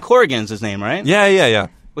 Kevin Corrigan's his name, right? Yeah.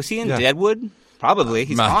 Was he in Deadwood? Probably.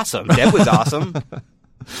 He's awesome. Deadwood's awesome.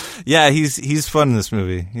 Yeah, he's fun in this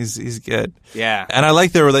movie. He's good. Yeah. And I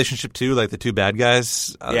like their relationship too, like the two bad guys.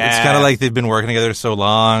 It's kind of like they've been working together so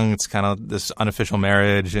long. It's kind of this unofficial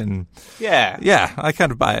marriage and Yeah, I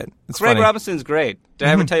kind of buy it. It's Craig funny. Robinson's great. Did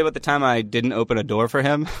I ever tell you about the time I didn't open a door for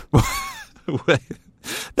him?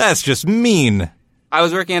 That's just mean. I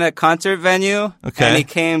was working at a concert venue, and he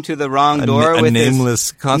came to the wrong door with his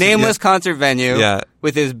nameless concert venue Yeah.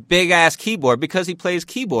 with his big-ass keyboard. Because he plays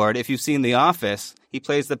keyboard, if you've seen The Office, he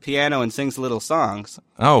plays the piano and sings little songs.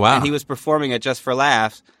 Oh, wow. And he was performing it just for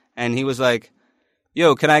laughs, and he was like,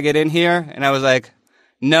 "Yo, can I get in here?" And I was like,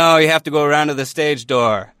 "No, you have to go around to the stage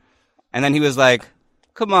door." And then he was like,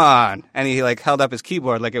 "Come on." And he like held up his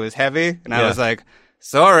keyboard like it was heavy, and I was like,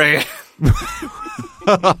 "Sorry."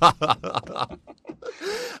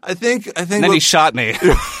 I think. And then he shot me.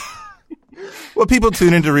 What people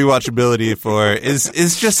tune into rewatchability for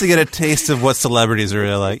is just to get a taste of what celebrities are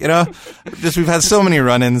really like. You know, just we've had so many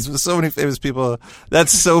run-ins with so many famous people.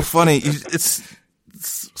 That's so funny. It's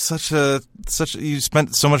such you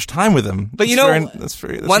spent so much time with them. But that's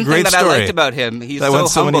one a great thing that story. I liked about him, he's that so went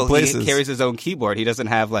so humble. many places. He carries his own keyboard. He doesn't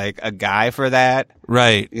have like a guy for that.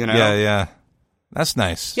 Right. You know. Yeah. That's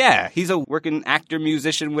nice. Yeah, he's a working actor,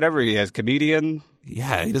 musician, whatever he is, comedian.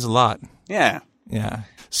 Yeah, he does a lot. Yeah.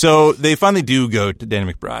 So they finally do go to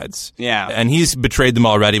Danny McBride's. Yeah. And he's betrayed them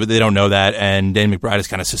already, but they don't know that. And Danny McBride is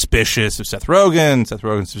kind of suspicious of Seth Rogen. Seth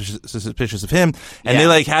Rogen's suspicious of him. And they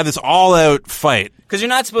like have this all-out fight. Because you're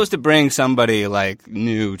not supposed to bring somebody like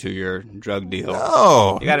new to your drug deal.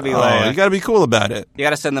 No. You got to be you got to be cool about it. You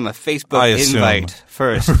got to send them a Facebook invite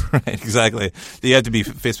first. Right, exactly. You have to be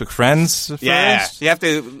Facebook friends first. Yeah. You have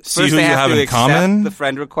to see who you have in common. The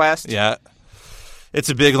friend request. Yeah. It's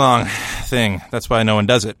a big, long thing. That's why no one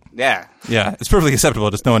does it. Yeah. Yeah. It's perfectly acceptable,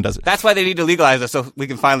 just no one does it. That's why they need to legalize it so we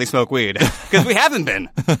can finally smoke weed. Because we haven't been.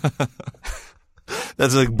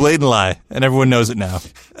 That's a blatant lie, and everyone knows it now.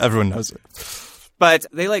 Everyone knows it. But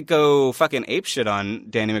they like go fucking apeshit on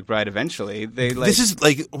Danny McBride eventually. This is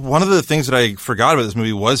like one of the things that I forgot about this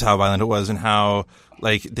movie was how violent it was and how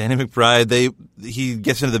like Danny McBride, he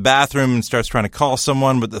gets into the bathroom and starts trying to call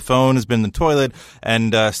someone, but the phone has been in the toilet,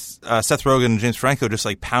 and Seth Rogen and James Franco just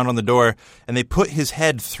like pound on the door, and they put his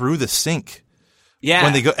head through the sink. Yeah.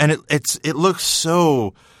 When they go, and it looks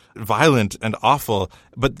so violent and awful,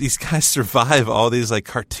 but these guys survive all these like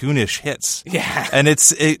cartoonish hits. Yeah. And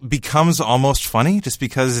it becomes almost funny just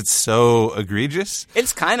because it's so egregious.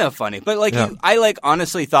 It's kind of funny, but like I like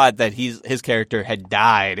honestly thought that his character had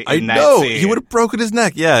died in that know scene. He would have broken his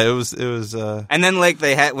neck. Yeah, it was and then like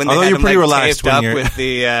they had although him pretty like relaxed taped when up you're with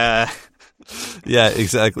the yeah,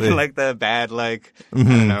 exactly. like the bad like I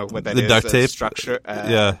don't know what that the is. Duct tape structure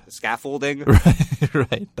scaffolding.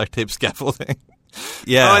 Right. Duct tape scaffolding.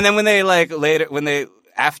 Yeah. Oh, and then when they like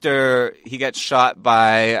after he gets shot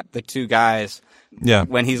by the two guys. Yeah.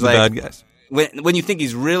 When he's the like bad guys. When you think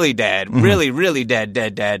he's really dead, really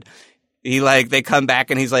dead. He like they come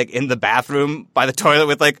back and he's like in the bathroom by the toilet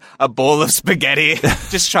with like a bowl of spaghetti,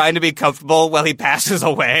 just trying to be comfortable while he passes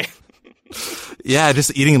away. Yeah,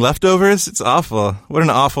 just eating leftovers. It's awful. What an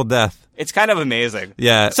awful death. It's kind of amazing.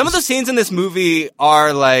 Yeah. Some of the scenes in this movie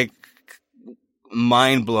are like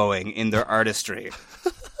mind-blowing in their artistry.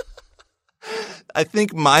 I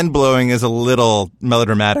think mind-blowing is a little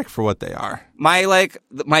melodramatic for what they are.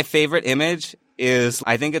 My favorite image is,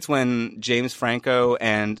 I think it's when James Franco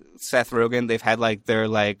and Seth Rogen, they've had like their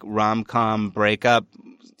like rom-com breakup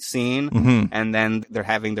scene, and then they're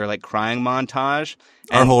having their like crying montage.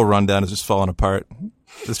 Our whole rundown is just falling apart.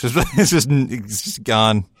 It's just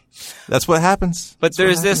gone. That's what happens. But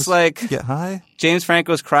there's this like get high. James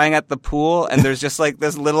Franco's crying at the pool, and there's just like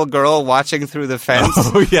this little girl watching through the fence.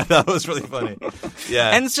 Oh yeah, that was really funny. Yeah,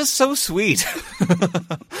 and it's just so sweet.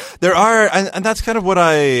 There are, and that's kind of what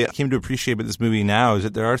I came to appreciate about this movie now, is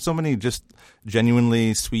that there are so many just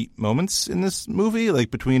genuinely sweet moments in this movie, like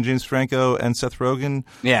between James Franco and Seth Rogen.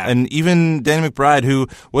 Yeah. And even Danny McBride, who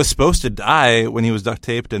was supposed to die when he was duct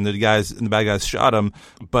taped and the bad guys shot him,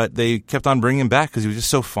 but they kept on bringing him back because he was just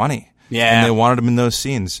so funny. Yeah. And they wanted him in those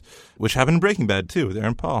scenes, which happened in Breaking Bad too, with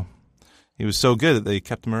Aaron Paul. He was so good that they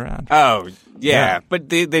kept him around. Oh, yeah. But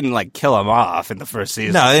they didn't, like, kill him off in the first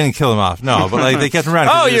season. No, they didn't kill him off. No, but, like, they kept him around.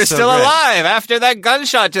 Oh, you're so still great. alive after that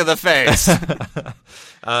gunshot to the face.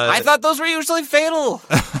 I thought those were usually fatal.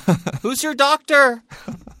 Who's your doctor?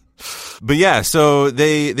 But yeah, so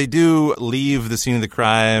they do leave the scene of the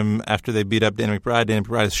crime after they beat up Danny McBride. Danny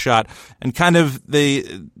McBride is shot. And kind of they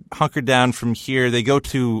hunker down from here. They go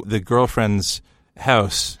to the girlfriend's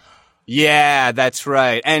house. Yeah, that's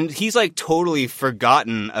right. And he's like totally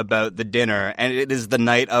forgotten about the dinner, and it is the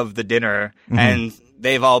night of the dinner, and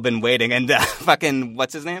they've all been waiting. And fucking,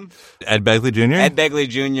 what's his name? Ed Begley Jr.? Ed Begley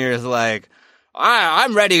Jr. is like,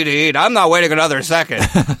 I'm ready to eat. I'm not waiting another second.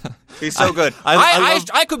 He's so good.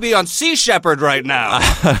 I could be on Sea Shepherd right now.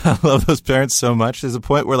 I love those parents so much. There's a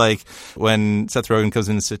point where, like, when Seth Rogen comes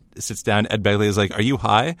in and sits down, Ed Begley is like, "Are you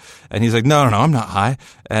high?" And he's like, No, I'm not high."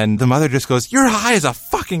 And the mother just goes, "You're high as a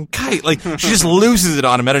fucking kite." Like, she just loses it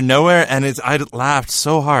on him out of nowhere, and I laughed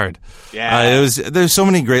so hard. Yeah, there's so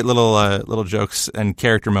many great little jokes and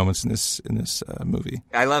character moments in this movie.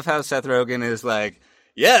 I love how Seth Rogen is like,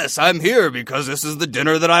 "Yes, I'm here because this is the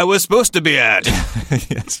dinner that I was supposed to be at."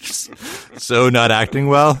 Yes, just so not acting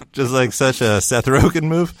well, just like such a Seth Rogen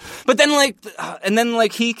move. But then,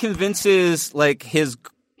 like, he convinces like his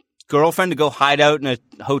girlfriend to go hide out in a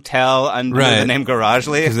hotel under the name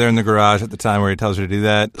Garagely. Because they're in the garage at the time where he tells her to do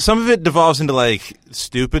that. Some of it devolves into like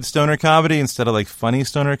stupid stoner comedy instead of like funny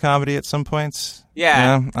stoner comedy at some points.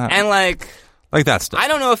 Yeah, and like that stuff. I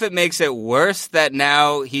don't know if it makes it worse that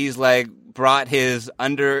now he's like brought his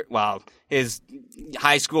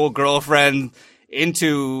high school girlfriend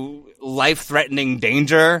into life-threatening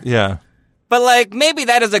danger. Yeah. But, like, maybe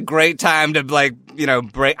that is a great time to, like,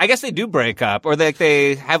 break. I guess they do break up, or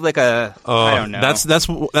they have, like, I don't know. That's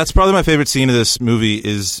probably my favorite scene of this movie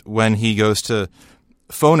is when he goes to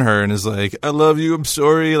phone her and is like, "I love you, I'm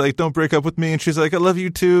sorry, like, don't break up with me." And she's like, "I love you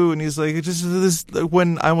too." And he's like, "It's just this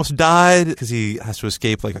when I almost died," because he has to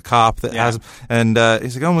escape like a cop that has him. And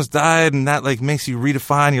he's like, "I almost died, and that like makes you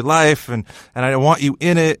redefine your life, and I want you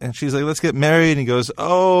in it." And she's like, "Let's get married." And he goes,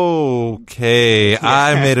 "Okay,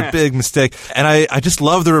 I made a big mistake." And I just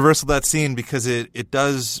love the reversal of that scene because it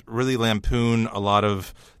does really lampoon a lot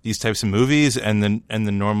of these types of movies and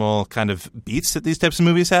the normal kind of beats that these types of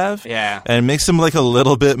movies have. Yeah. And it makes them like a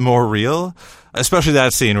little bit more real, especially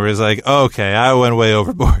that scene where he's like, "Okay, I went way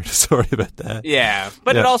overboard." Sorry about that. Yeah.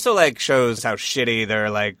 But it also like shows how shitty their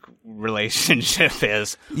like relationship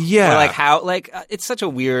is. Yeah. Or like how, like, it's such a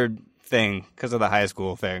weird thing because of the high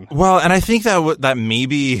school thing. Well, and I think that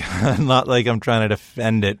maybe, not like I'm trying to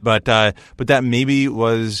defend it, but that maybe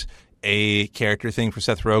was a character thing for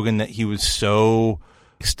Seth Rogen, that he was so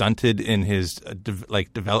stunted in his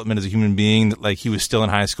development as a human being that like he was still in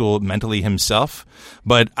high school mentally himself,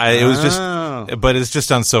 but it's just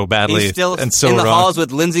done so badly. He's still and so in the wrong. halls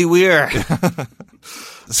with Lindsay Weir.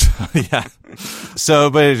 Yeah.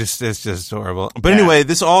 So, but it's just horrible. But anyway,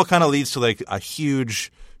 this all kind of leads to like a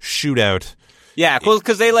huge shootout. Yeah, cool,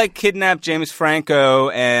 because they like kidnap James Franco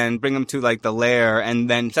and bring him to like the lair, and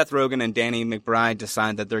then Seth Rogen and Danny McBride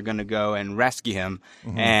decide that they're going to go and rescue him,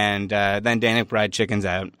 and then Danny McBride chickens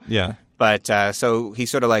out. Yeah. But so he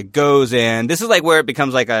sort of like goes in. This is like where it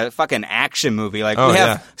becomes like a fucking action movie. Like we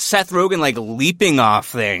have Seth Rogen like leaping off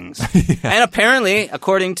things, and apparently,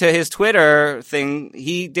 according to his Twitter thing,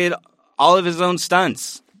 he did all of his own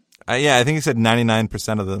stunts. Yeah, I think he said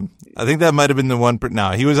 99% of them. I think that might have been the one.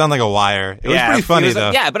 No, he was on like a wire. It was pretty funny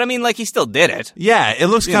though. Yeah, but I mean, like he still did it. Yeah, it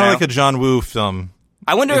looks kind of like a John Woo film.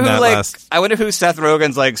 I wonder who Seth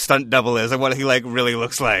Rogen's like stunt double is and what he like really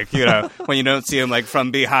looks like. You know, when you don't see him like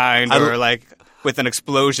from behind or like with an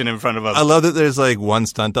explosion in front of him. I love that there's like one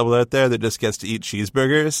stunt double out there that just gets to eat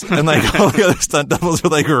cheeseburgers, and like all the other stunt doubles are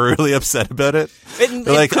like really upset about it.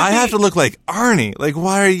 They're like, "I have to look like Arnie. Like,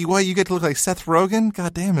 why you get to look like Seth Rogen?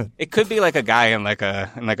 God damn it!" It could be like a guy in like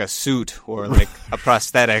a suit or like a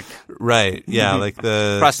prosthetic. Right? Yeah, like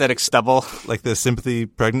the prosthetic stubble, like the sympathy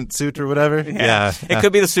pregnant suit or whatever. Yeah. It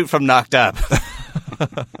could be the suit from Knocked Up.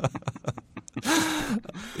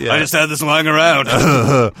 Yeah. I just had this lying around.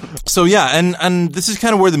 So yeah, and this is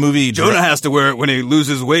kind of where the movie Jonah has to wear it when he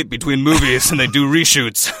loses weight between movies and they do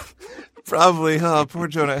reshoots. Probably. Oh, poor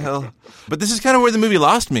Jonah Hill. But this is kind of where the movie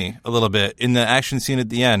lost me a little bit in the action scene at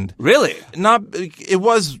the end. Really? It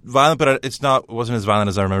was violent, but it wasn't as violent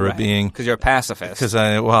as I remember it being. Because you're a pacifist. Because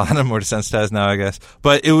I'm more desensitized now, I guess.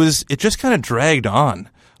 But it just kind of dragged on.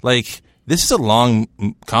 Like, this is a long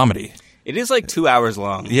comedy. It is like 2 hours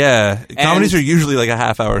long. Yeah. Comedies are usually like a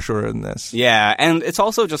half hour shorter than this. Yeah, and it's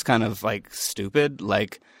also just kind of like stupid.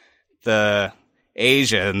 Like the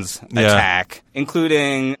Asians attack,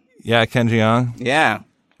 including... Yeah, Ken Jeong. Yeah.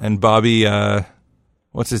 And Bobby,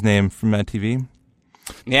 what's his name from Mad TV?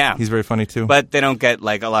 Yeah. He's very funny too. But they don't get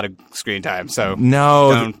like a lot of screen time, so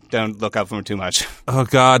don't look out for them too much. Oh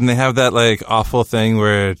God, and they have that like awful thing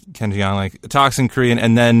where Ken Jeong like talks in Korean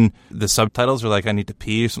and then the subtitles are like, I need to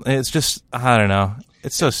pee. It's just, I don't know.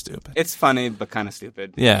 It's so stupid. It's funny, but kind of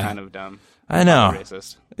stupid. Yeah. Kind of dumb. I know.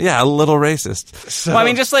 Racist. Yeah, a little racist. So. Well, I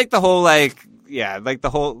mean, just like the whole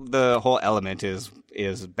the whole element is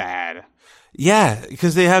bad. Yeah,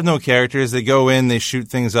 because they have no characters. They go in, they shoot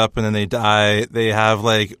things up, and then they die. They have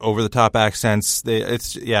like over the top accents.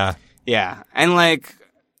 Yeah, and like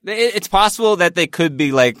it's possible that they could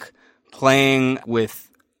be like playing with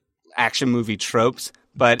action movie tropes,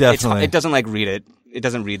 but it doesn't like read it. It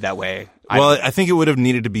doesn't read that way. Well, I think it would have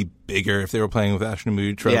needed to be bigger if they were playing with action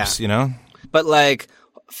movie tropes. You know, but like,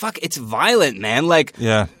 fuck, it's violent, man. Like,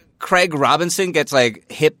 yeah. Craig Robinson gets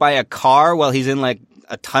like hit by a car while he's in like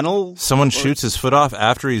a tunnel. Someone shoots his foot off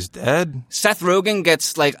after he's dead. Seth Rogen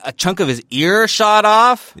gets like a chunk of his ear shot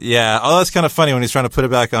off. Yeah. Oh, that's kind of funny when he's trying to put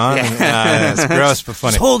it back on. Yeah. It's gross but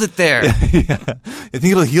funny. Just hold it there. Yeah. You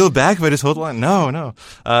think it'll heal back if I just hold it on? No.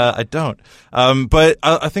 I don't. But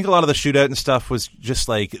I think a lot of the shootout and stuff was just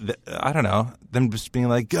like, I don't know, them just being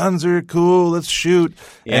like, guns are cool, let's shoot.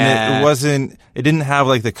 Yeah. And it didn't have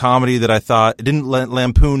like the comedy that I thought. It didn't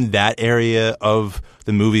lampoon that area of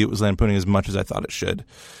the movie. It was lampooning as much as I thought it should.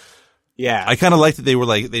 Yeah. I kind of liked that they were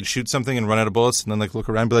like, they'd shoot something and run out of bullets and then like look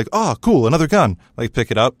around and be like, oh, cool, another gun. Like pick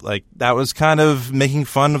it up. Like that was kind of making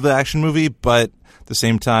fun of the action movie, but at the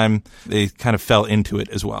same time, they kind of fell into it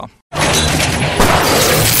as well.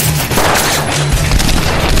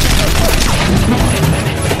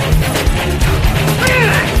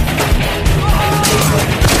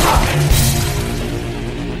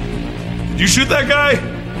 Did you shoot that guy?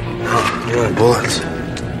 Yeah, bullets.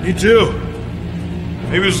 Me too.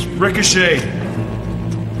 It was ricochet.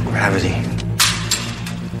 Gravity.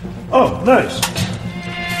 Oh, nice.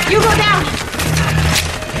 You go down.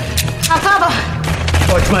 I'll cover.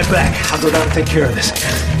 Watch my back. I'll go down and take care of this.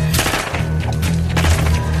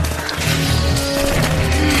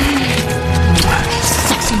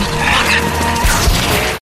 Sexy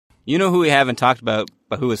motherfucker. You know who we haven't talked about,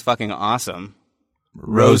 but who is fucking awesome?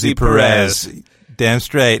 Rosie Perez. Damn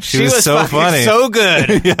straight. She was so funny. So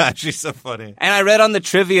good. Yeah, she's so funny. And I read on the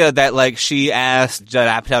trivia that like she asked Judd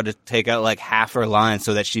Apatow to take out like half her lines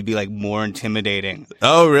so that she'd be like more intimidating.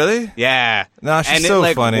 Oh, really? Yeah. No, she's and so it,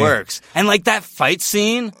 like, funny. Works. And like that fight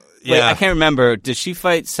scene. Yeah. Wait, I can't remember. Did she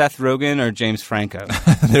fight Seth Rogen or James Franco?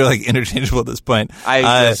 They're like interchangeable at this point. I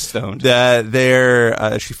just stoned.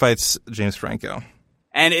 She fights James Franco.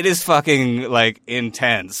 And it is fucking like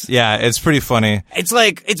intense. Yeah, it's pretty funny. It's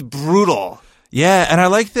like, it's brutal. Yeah, and I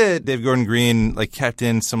like that Dave Gordon Green like kept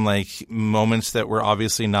in some like moments that were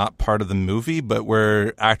obviously not part of the movie, but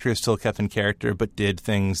where actors still kept in character, but did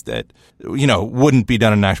things that, you know, wouldn't be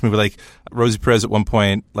done in an action movie. Like Rosie Perez at one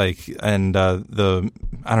point, like, and I don't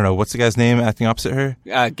know, what's the guy's name acting opposite her?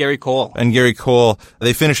 Gary Cole. And Gary Cole,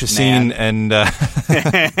 they finish a scene and, can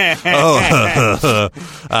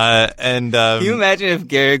you imagine if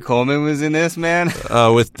Gary Coleman was in this, man?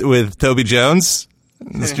 With Toby Jones?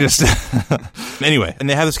 It's just anyway, and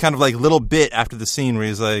they have this kind of like little bit after the scene where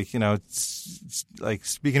he's like, you know, like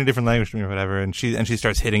speaking a different language to me or whatever, and she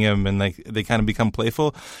starts hitting him, and like they kind of become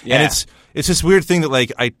playful. Yeah. And it's this weird thing that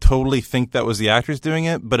like I totally think that was the actors doing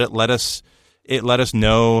it, but it let us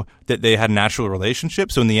know that they had an actual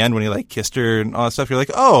relationship. So in the end, when he like kissed her and all that stuff, you're like,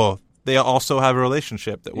 oh, they also have a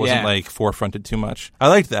relationship that wasn't like forefronted too much. I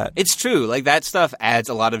liked that. It's true. Like that stuff adds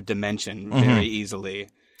a lot of dimension very easily.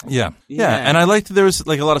 Yeah. And I liked that there was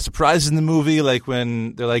like a lot of surprises in the movie, like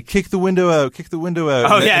when they're like, kick the window out.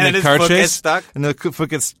 Oh, yeah, and his foot gets stuck. And the foot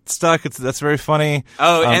gets stuck. That's very funny.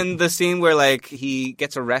 Oh, and the scene where like he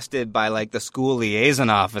gets arrested by like the school liaison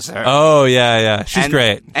officer. Oh, yeah. She's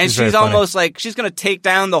great. And she's almost like, she's going to take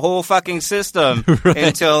down the whole fucking system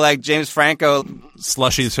until like James Franco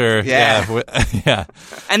slushies her. Yeah. Yeah.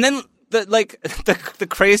 And then the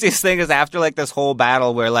craziest thing is after like this whole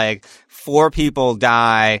battle where like 4 people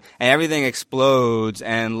die and everything explodes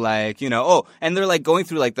and like, and they're like going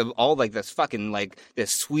through like all like this fucking like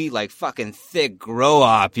this sweet like fucking thick grow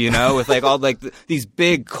up, with like all like these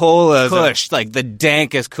big colas, kush, like the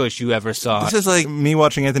dankest kush you ever saw. This is like me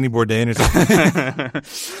watching Anthony Bourdain or something.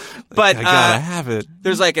 But I gotta have it.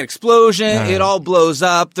 There's like an explosion, it all blows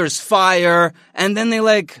up, there's fire, and then they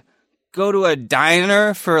like go to a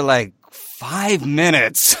diner for like 5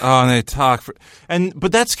 minutes. Oh, and they talk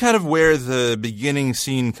but that's kind of where the beginning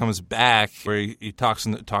scene comes back, where he talks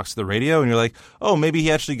to the radio, and you're like, oh, maybe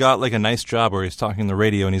he actually got like a nice job where he's talking on the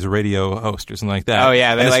radio and he's a radio host or something like that. Oh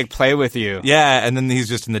yeah, they like play with you. Yeah, and then he's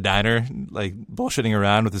just in the diner like bullshitting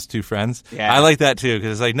around with his 2 friends. Yeah, I like that too,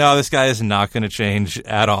 because it's like, no, this guy is not going to change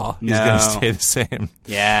at all. He's going to stay the same.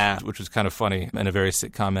 Yeah, which was kind of funny and a very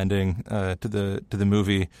sitcom ending to the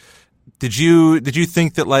movie. Did you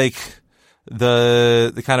think that like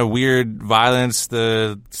the kind of weird violence,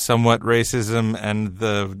 the somewhat racism, and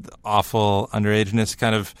the awful underageness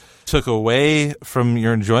kind of took away from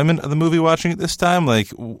your enjoyment of the movie watching it this time?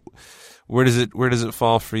 Like, where does it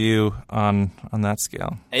fall for you on that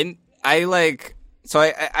scale? And I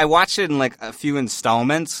watched it in like a few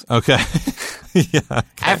installments. Okay. Yeah. Okay.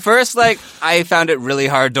 At first, like, I found it really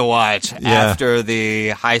hard to watch after the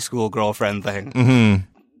high school girlfriend thing. Mm-hmm.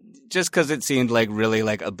 Just because it seemed like really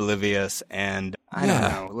like oblivious and I don't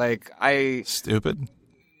know, like stupid.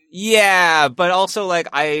 Yeah, but also like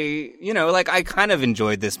I kind of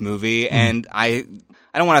enjoyed this movie and I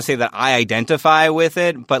don't want to say that I identify with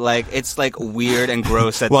it, but like it's like weird and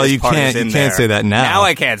gross that well, this you part is in there. Can't say that now. Now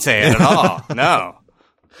I can't say it at all. No.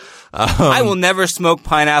 I will never smoke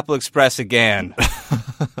Pineapple Express again.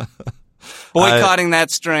 Boycotting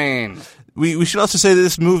that strain. We should also say that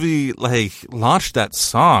this movie like launched that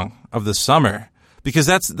song of the summer, because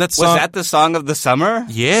that song, was that the song of the summer?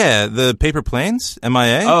 Yeah, the Paper Planes,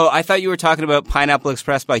 MIA. Oh, I thought you were talking about Pineapple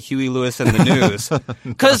Express by Huey Lewis and the News,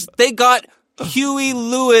 because they got Huey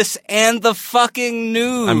Lewis and the fucking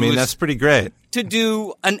News. I mean, that's pretty great to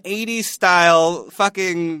do an 80s style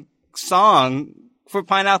fucking song for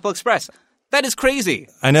Pineapple Express. That is crazy.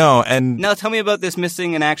 I know. And now tell me about this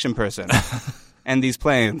missing in action person. And these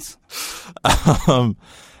planes.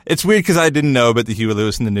 It's weird because I didn't know about the Huey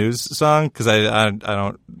Lewis and the News song, because I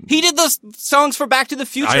don't. He did those songs for Back to the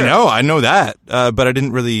Future. I know that, but I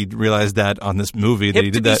didn't really realize that on this movie that he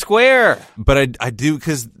did that. Square. But I do,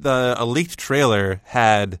 because a leaked trailer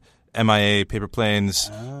had MIA Paper Planes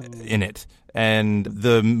in it, and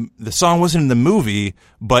the song wasn't in the movie,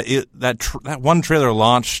 but that one trailer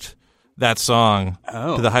launched that song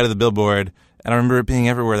to the height of the Billboard. And I remember it being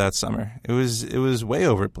everywhere that summer. It was way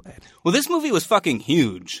overplayed. Well, this movie was fucking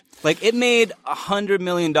huge. Like, it made $100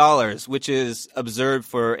 million, which is absurd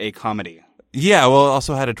for a comedy. Yeah, well, it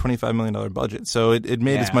also had a $25 million budget, so it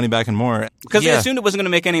made its money back and more. Because they assumed it wasn't going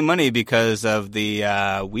to make any money because of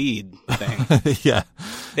the weed thing. Yeah.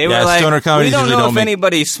 They were like, stoner comedies we don't usually know if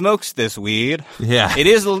anybody smokes this weed. Yeah. It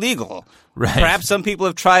is illegal. Right. Perhaps some people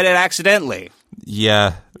have tried it accidentally.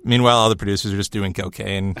 Yeah. Meanwhile, all the producers are just doing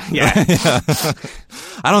cocaine. Yeah.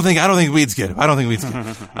 I don't think weed's good.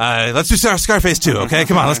 Let's do Scarface 2, okay?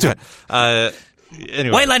 Come on, let's do it.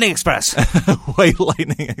 Anyway. White Lightning Express. White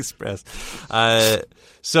Lightning Express.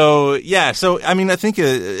 So I mean, I think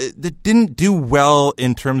it didn't do well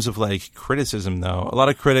in terms of like criticism, though. A lot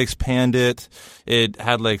of critics panned it. It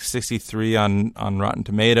had like 63 on Rotten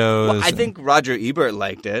Tomatoes. Well, I think Roger Ebert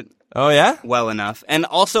liked it. Oh yeah? Well enough. And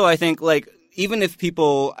also, I think like even if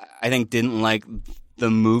people, I think, didn't like the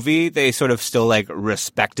movie, they sort of still like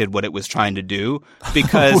respected what it was trying to do,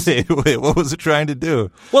 because wait, what was it trying to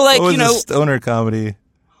do? Well, like, what was a stoner comedy?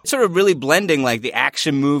 Sort of really blending like the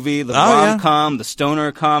action movie, the rom-com, the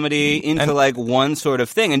stoner comedy into like one sort of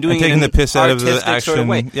thing, and doing taking it in the piss out of the action sort of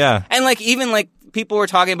way. Yeah. And like even like people were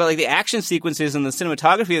talking about like the action sequences and the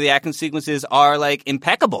cinematography of the action sequences are like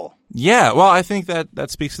impeccable. Yeah, well, I think that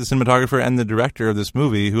speaks to the cinematographer and the director of this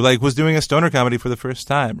movie, who like was doing a stoner comedy for the first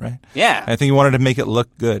time, right? Yeah. I think he wanted to make it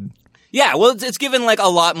look good. Yeah, well, it's given like a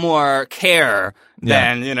lot more care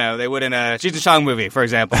than, they would in a Cheech and Chong movie, for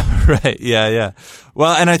example. Right, yeah.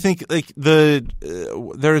 Well, and I think like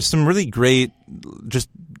there's some really great just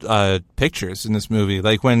pictures in this movie.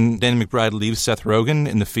 Like when Danny McBride leaves Seth Rogen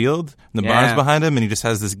in the field, and the barn's behind him, and he just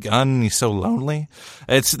has this gun, and he's so lonely.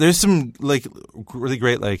 There's some like really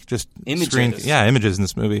great like just images. Images in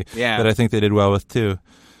this movie that I think they did well with too.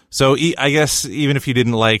 So I guess even if you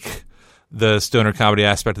didn't like the stoner comedy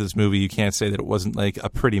aspect of this movie, you can't say that it wasn't like a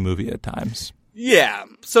pretty movie at times. Yeah.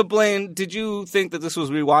 So Blaine, did you think that this was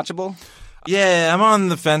rewatchable? Yeah, I'm on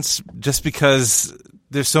the fence just because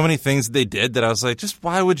there's so many things they did that I was like, just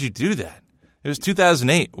why would you do that? It was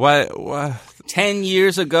 2008. Why? 10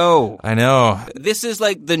 years ago. I know. This is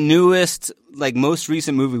like the newest, like most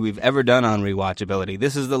recent movie we've ever done on rewatchability.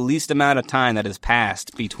 This is the least amount of time that has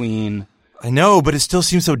passed between. I know, but it still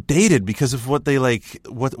seems so dated because of what they like,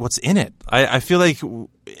 what's in it. I feel like.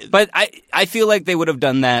 But I feel like they would have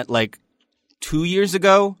done that like 2 years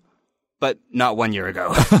ago, but not 1 year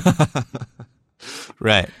ago.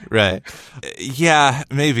 Right. Yeah,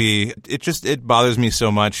 maybe. It bothers me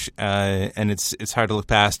so much, and it's hard to look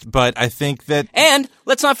past. But I think that... And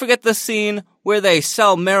let's not forget the scene where they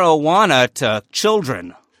sell marijuana to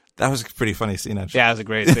children. That was a pretty funny scene, actually. Yeah, it was a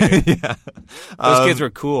great scene. Yeah. Those kids were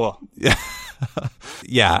cool. Yeah.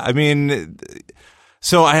 Yeah, I mean...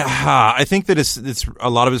 So I think that it's a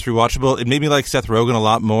lot of it's rewatchable. It made me like Seth Rogen a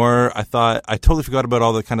lot more. I totally forgot about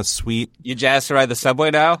all the kind of sweet. You jazzed to ride the subway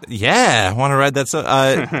now? Yeah, I want to ride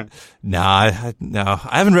that. No,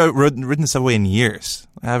 I haven't ridden the subway in years.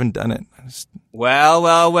 I haven't done it.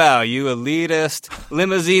 Well, you elitist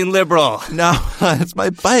limousine liberal. No, it's my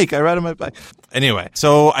bike. I ride on my bike. Anyway,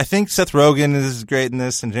 so I think Seth Rogen is great in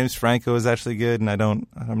this, and James Franco is actually good, and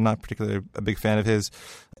I'm not particularly a big fan of his.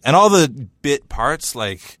 And all the bit parts,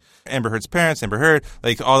 like Amber Heard's parents, Amber Heard,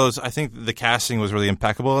 like all those, I think the casting was really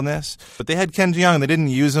impeccable in this. But they had Ken Jeong, they didn't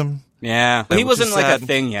use him. Yeah, he wasn't like a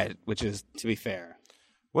thing yet, which is, to be fair.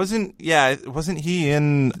 Wasn't he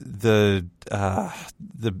in the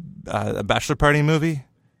Bachelor Party movie?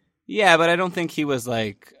 Yeah, but I don't think he was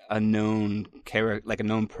like a known character, like a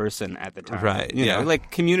known person at the time. Right. You know, like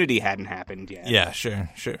Community hadn't happened yet. Yeah, sure.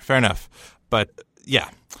 Fair enough. But yeah.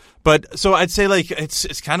 But so I'd say like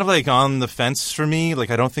it's kind of like on the fence for me.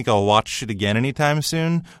 Like I don't think I'll watch it again anytime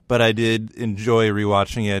soon, but I did enjoy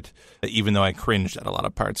rewatching it, even though I cringed at a lot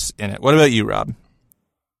of parts in it. What about you, Rob?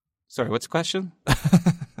 Sorry, what's the question?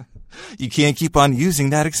 You can't keep on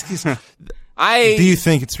using that excuse. Do you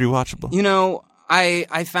think it's rewatchable? You know,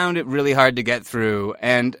 I found it really hard to get through,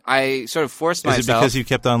 and I sort of forced myself. Is it because you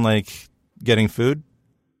kept on like getting food?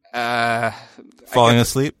 Falling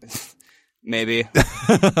asleep? Maybe.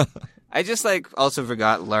 I just like also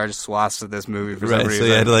forgot large swaths of this movie for some reason. So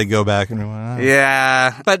you had to like go back and rewind.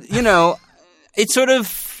 Yeah, but you know, it sort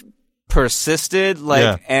of persisted,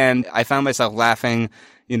 and I found myself laughing,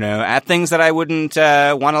 you know, at things that I wouldn't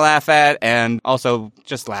want to laugh at, and also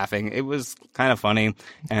just laughing. It was kind of funny,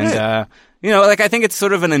 and you know, like I think it's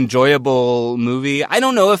sort of an enjoyable movie. I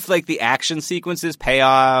don't know if like the action sequences pay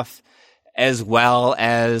off as well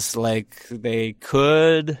as like they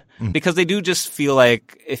could, because they do just feel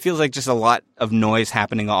like it feels like just a lot of noise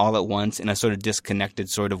happening all at once in a sort of disconnected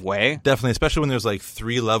sort of way. Definitely, especially when there's like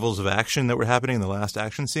 3 levels of action that were happening in the last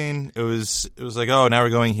action scene. It was like, oh, now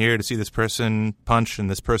we're going here to see this person punch and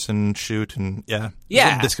this person shoot, and yeah,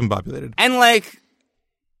 discombobulated. And like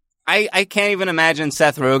I can't even imagine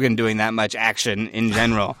Seth Rogen doing that much action in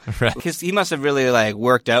general. Right. Because he must have really like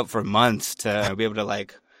worked out for months to be able to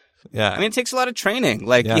like. Yeah, I mean, it takes a lot of training.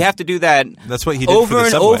 Like you have to do that. That's what he did over for the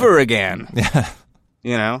and subway. over again. Yeah,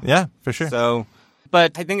 you know. Yeah, for sure. So,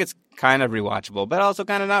 but I think it's kind of rewatchable, but also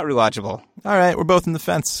kind of not rewatchable. All right, we're both in the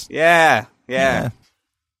fence. Yeah.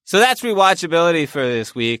 So that's rewatchability for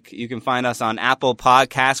this week. You can find us on Apple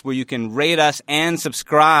Podcasts, where you can rate us and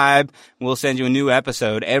subscribe. We'll send you a new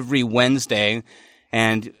episode every Wednesday.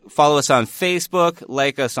 And follow us on Facebook,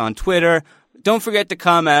 like us on Twitter. Don't forget to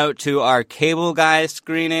come out to our Cable Guys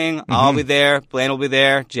screening. Mm-hmm. I'll be there. Blaine will be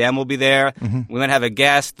there. Jem will be there. Mm-hmm. We might have a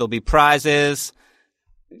guest. There'll be prizes.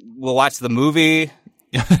 We'll watch the movie.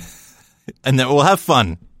 And then we'll have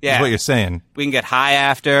fun. Yeah. Is what you're saying. We can get high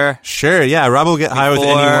after. Sure, yeah. Rob will get high with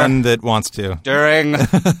anyone that wants to. During.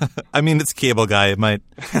 I mean, it's Cable Guy. It might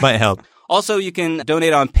help. Also, you can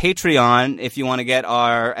donate on Patreon if you want to get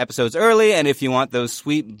our episodes early and if you want those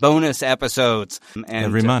sweet bonus episodes. And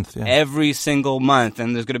every month, yeah. Every single month.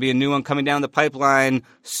 And there's going to be a new one coming down the pipeline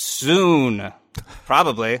soon.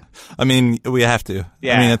 Probably. I mean, we have to.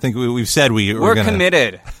 Yeah. I mean, I think we've said we're going to. We're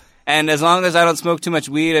committed. And as long as I don't smoke too much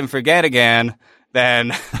weed and forget again,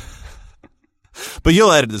 then... But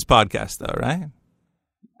you'll edit this podcast, though, right?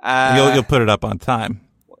 You'll put it up on time.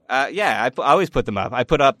 Yeah, I always put them up. I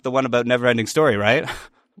put up the one about Neverending Story, right?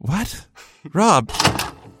 What? Rob.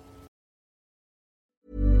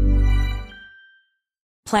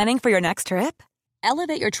 Planning for your next trip?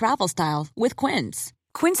 Elevate your travel style with Quince.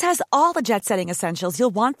 Quince has all the jet-setting essentials you'll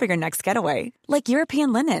want for your next getaway, like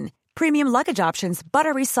European linen, premium luggage options,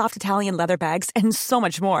 buttery soft Italian leather bags, and so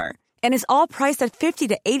much more. And is all priced at 50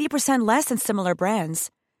 to 80% less than similar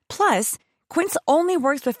brands. Plus, Quince only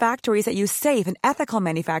works with factories that use safe and ethical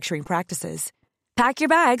manufacturing practices. Pack your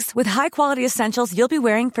bags with high-quality essentials you'll be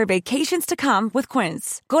wearing for vacations to come with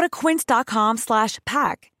Quince. Go to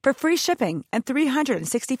quince.com/pack for free shipping and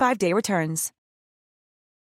 365-day returns.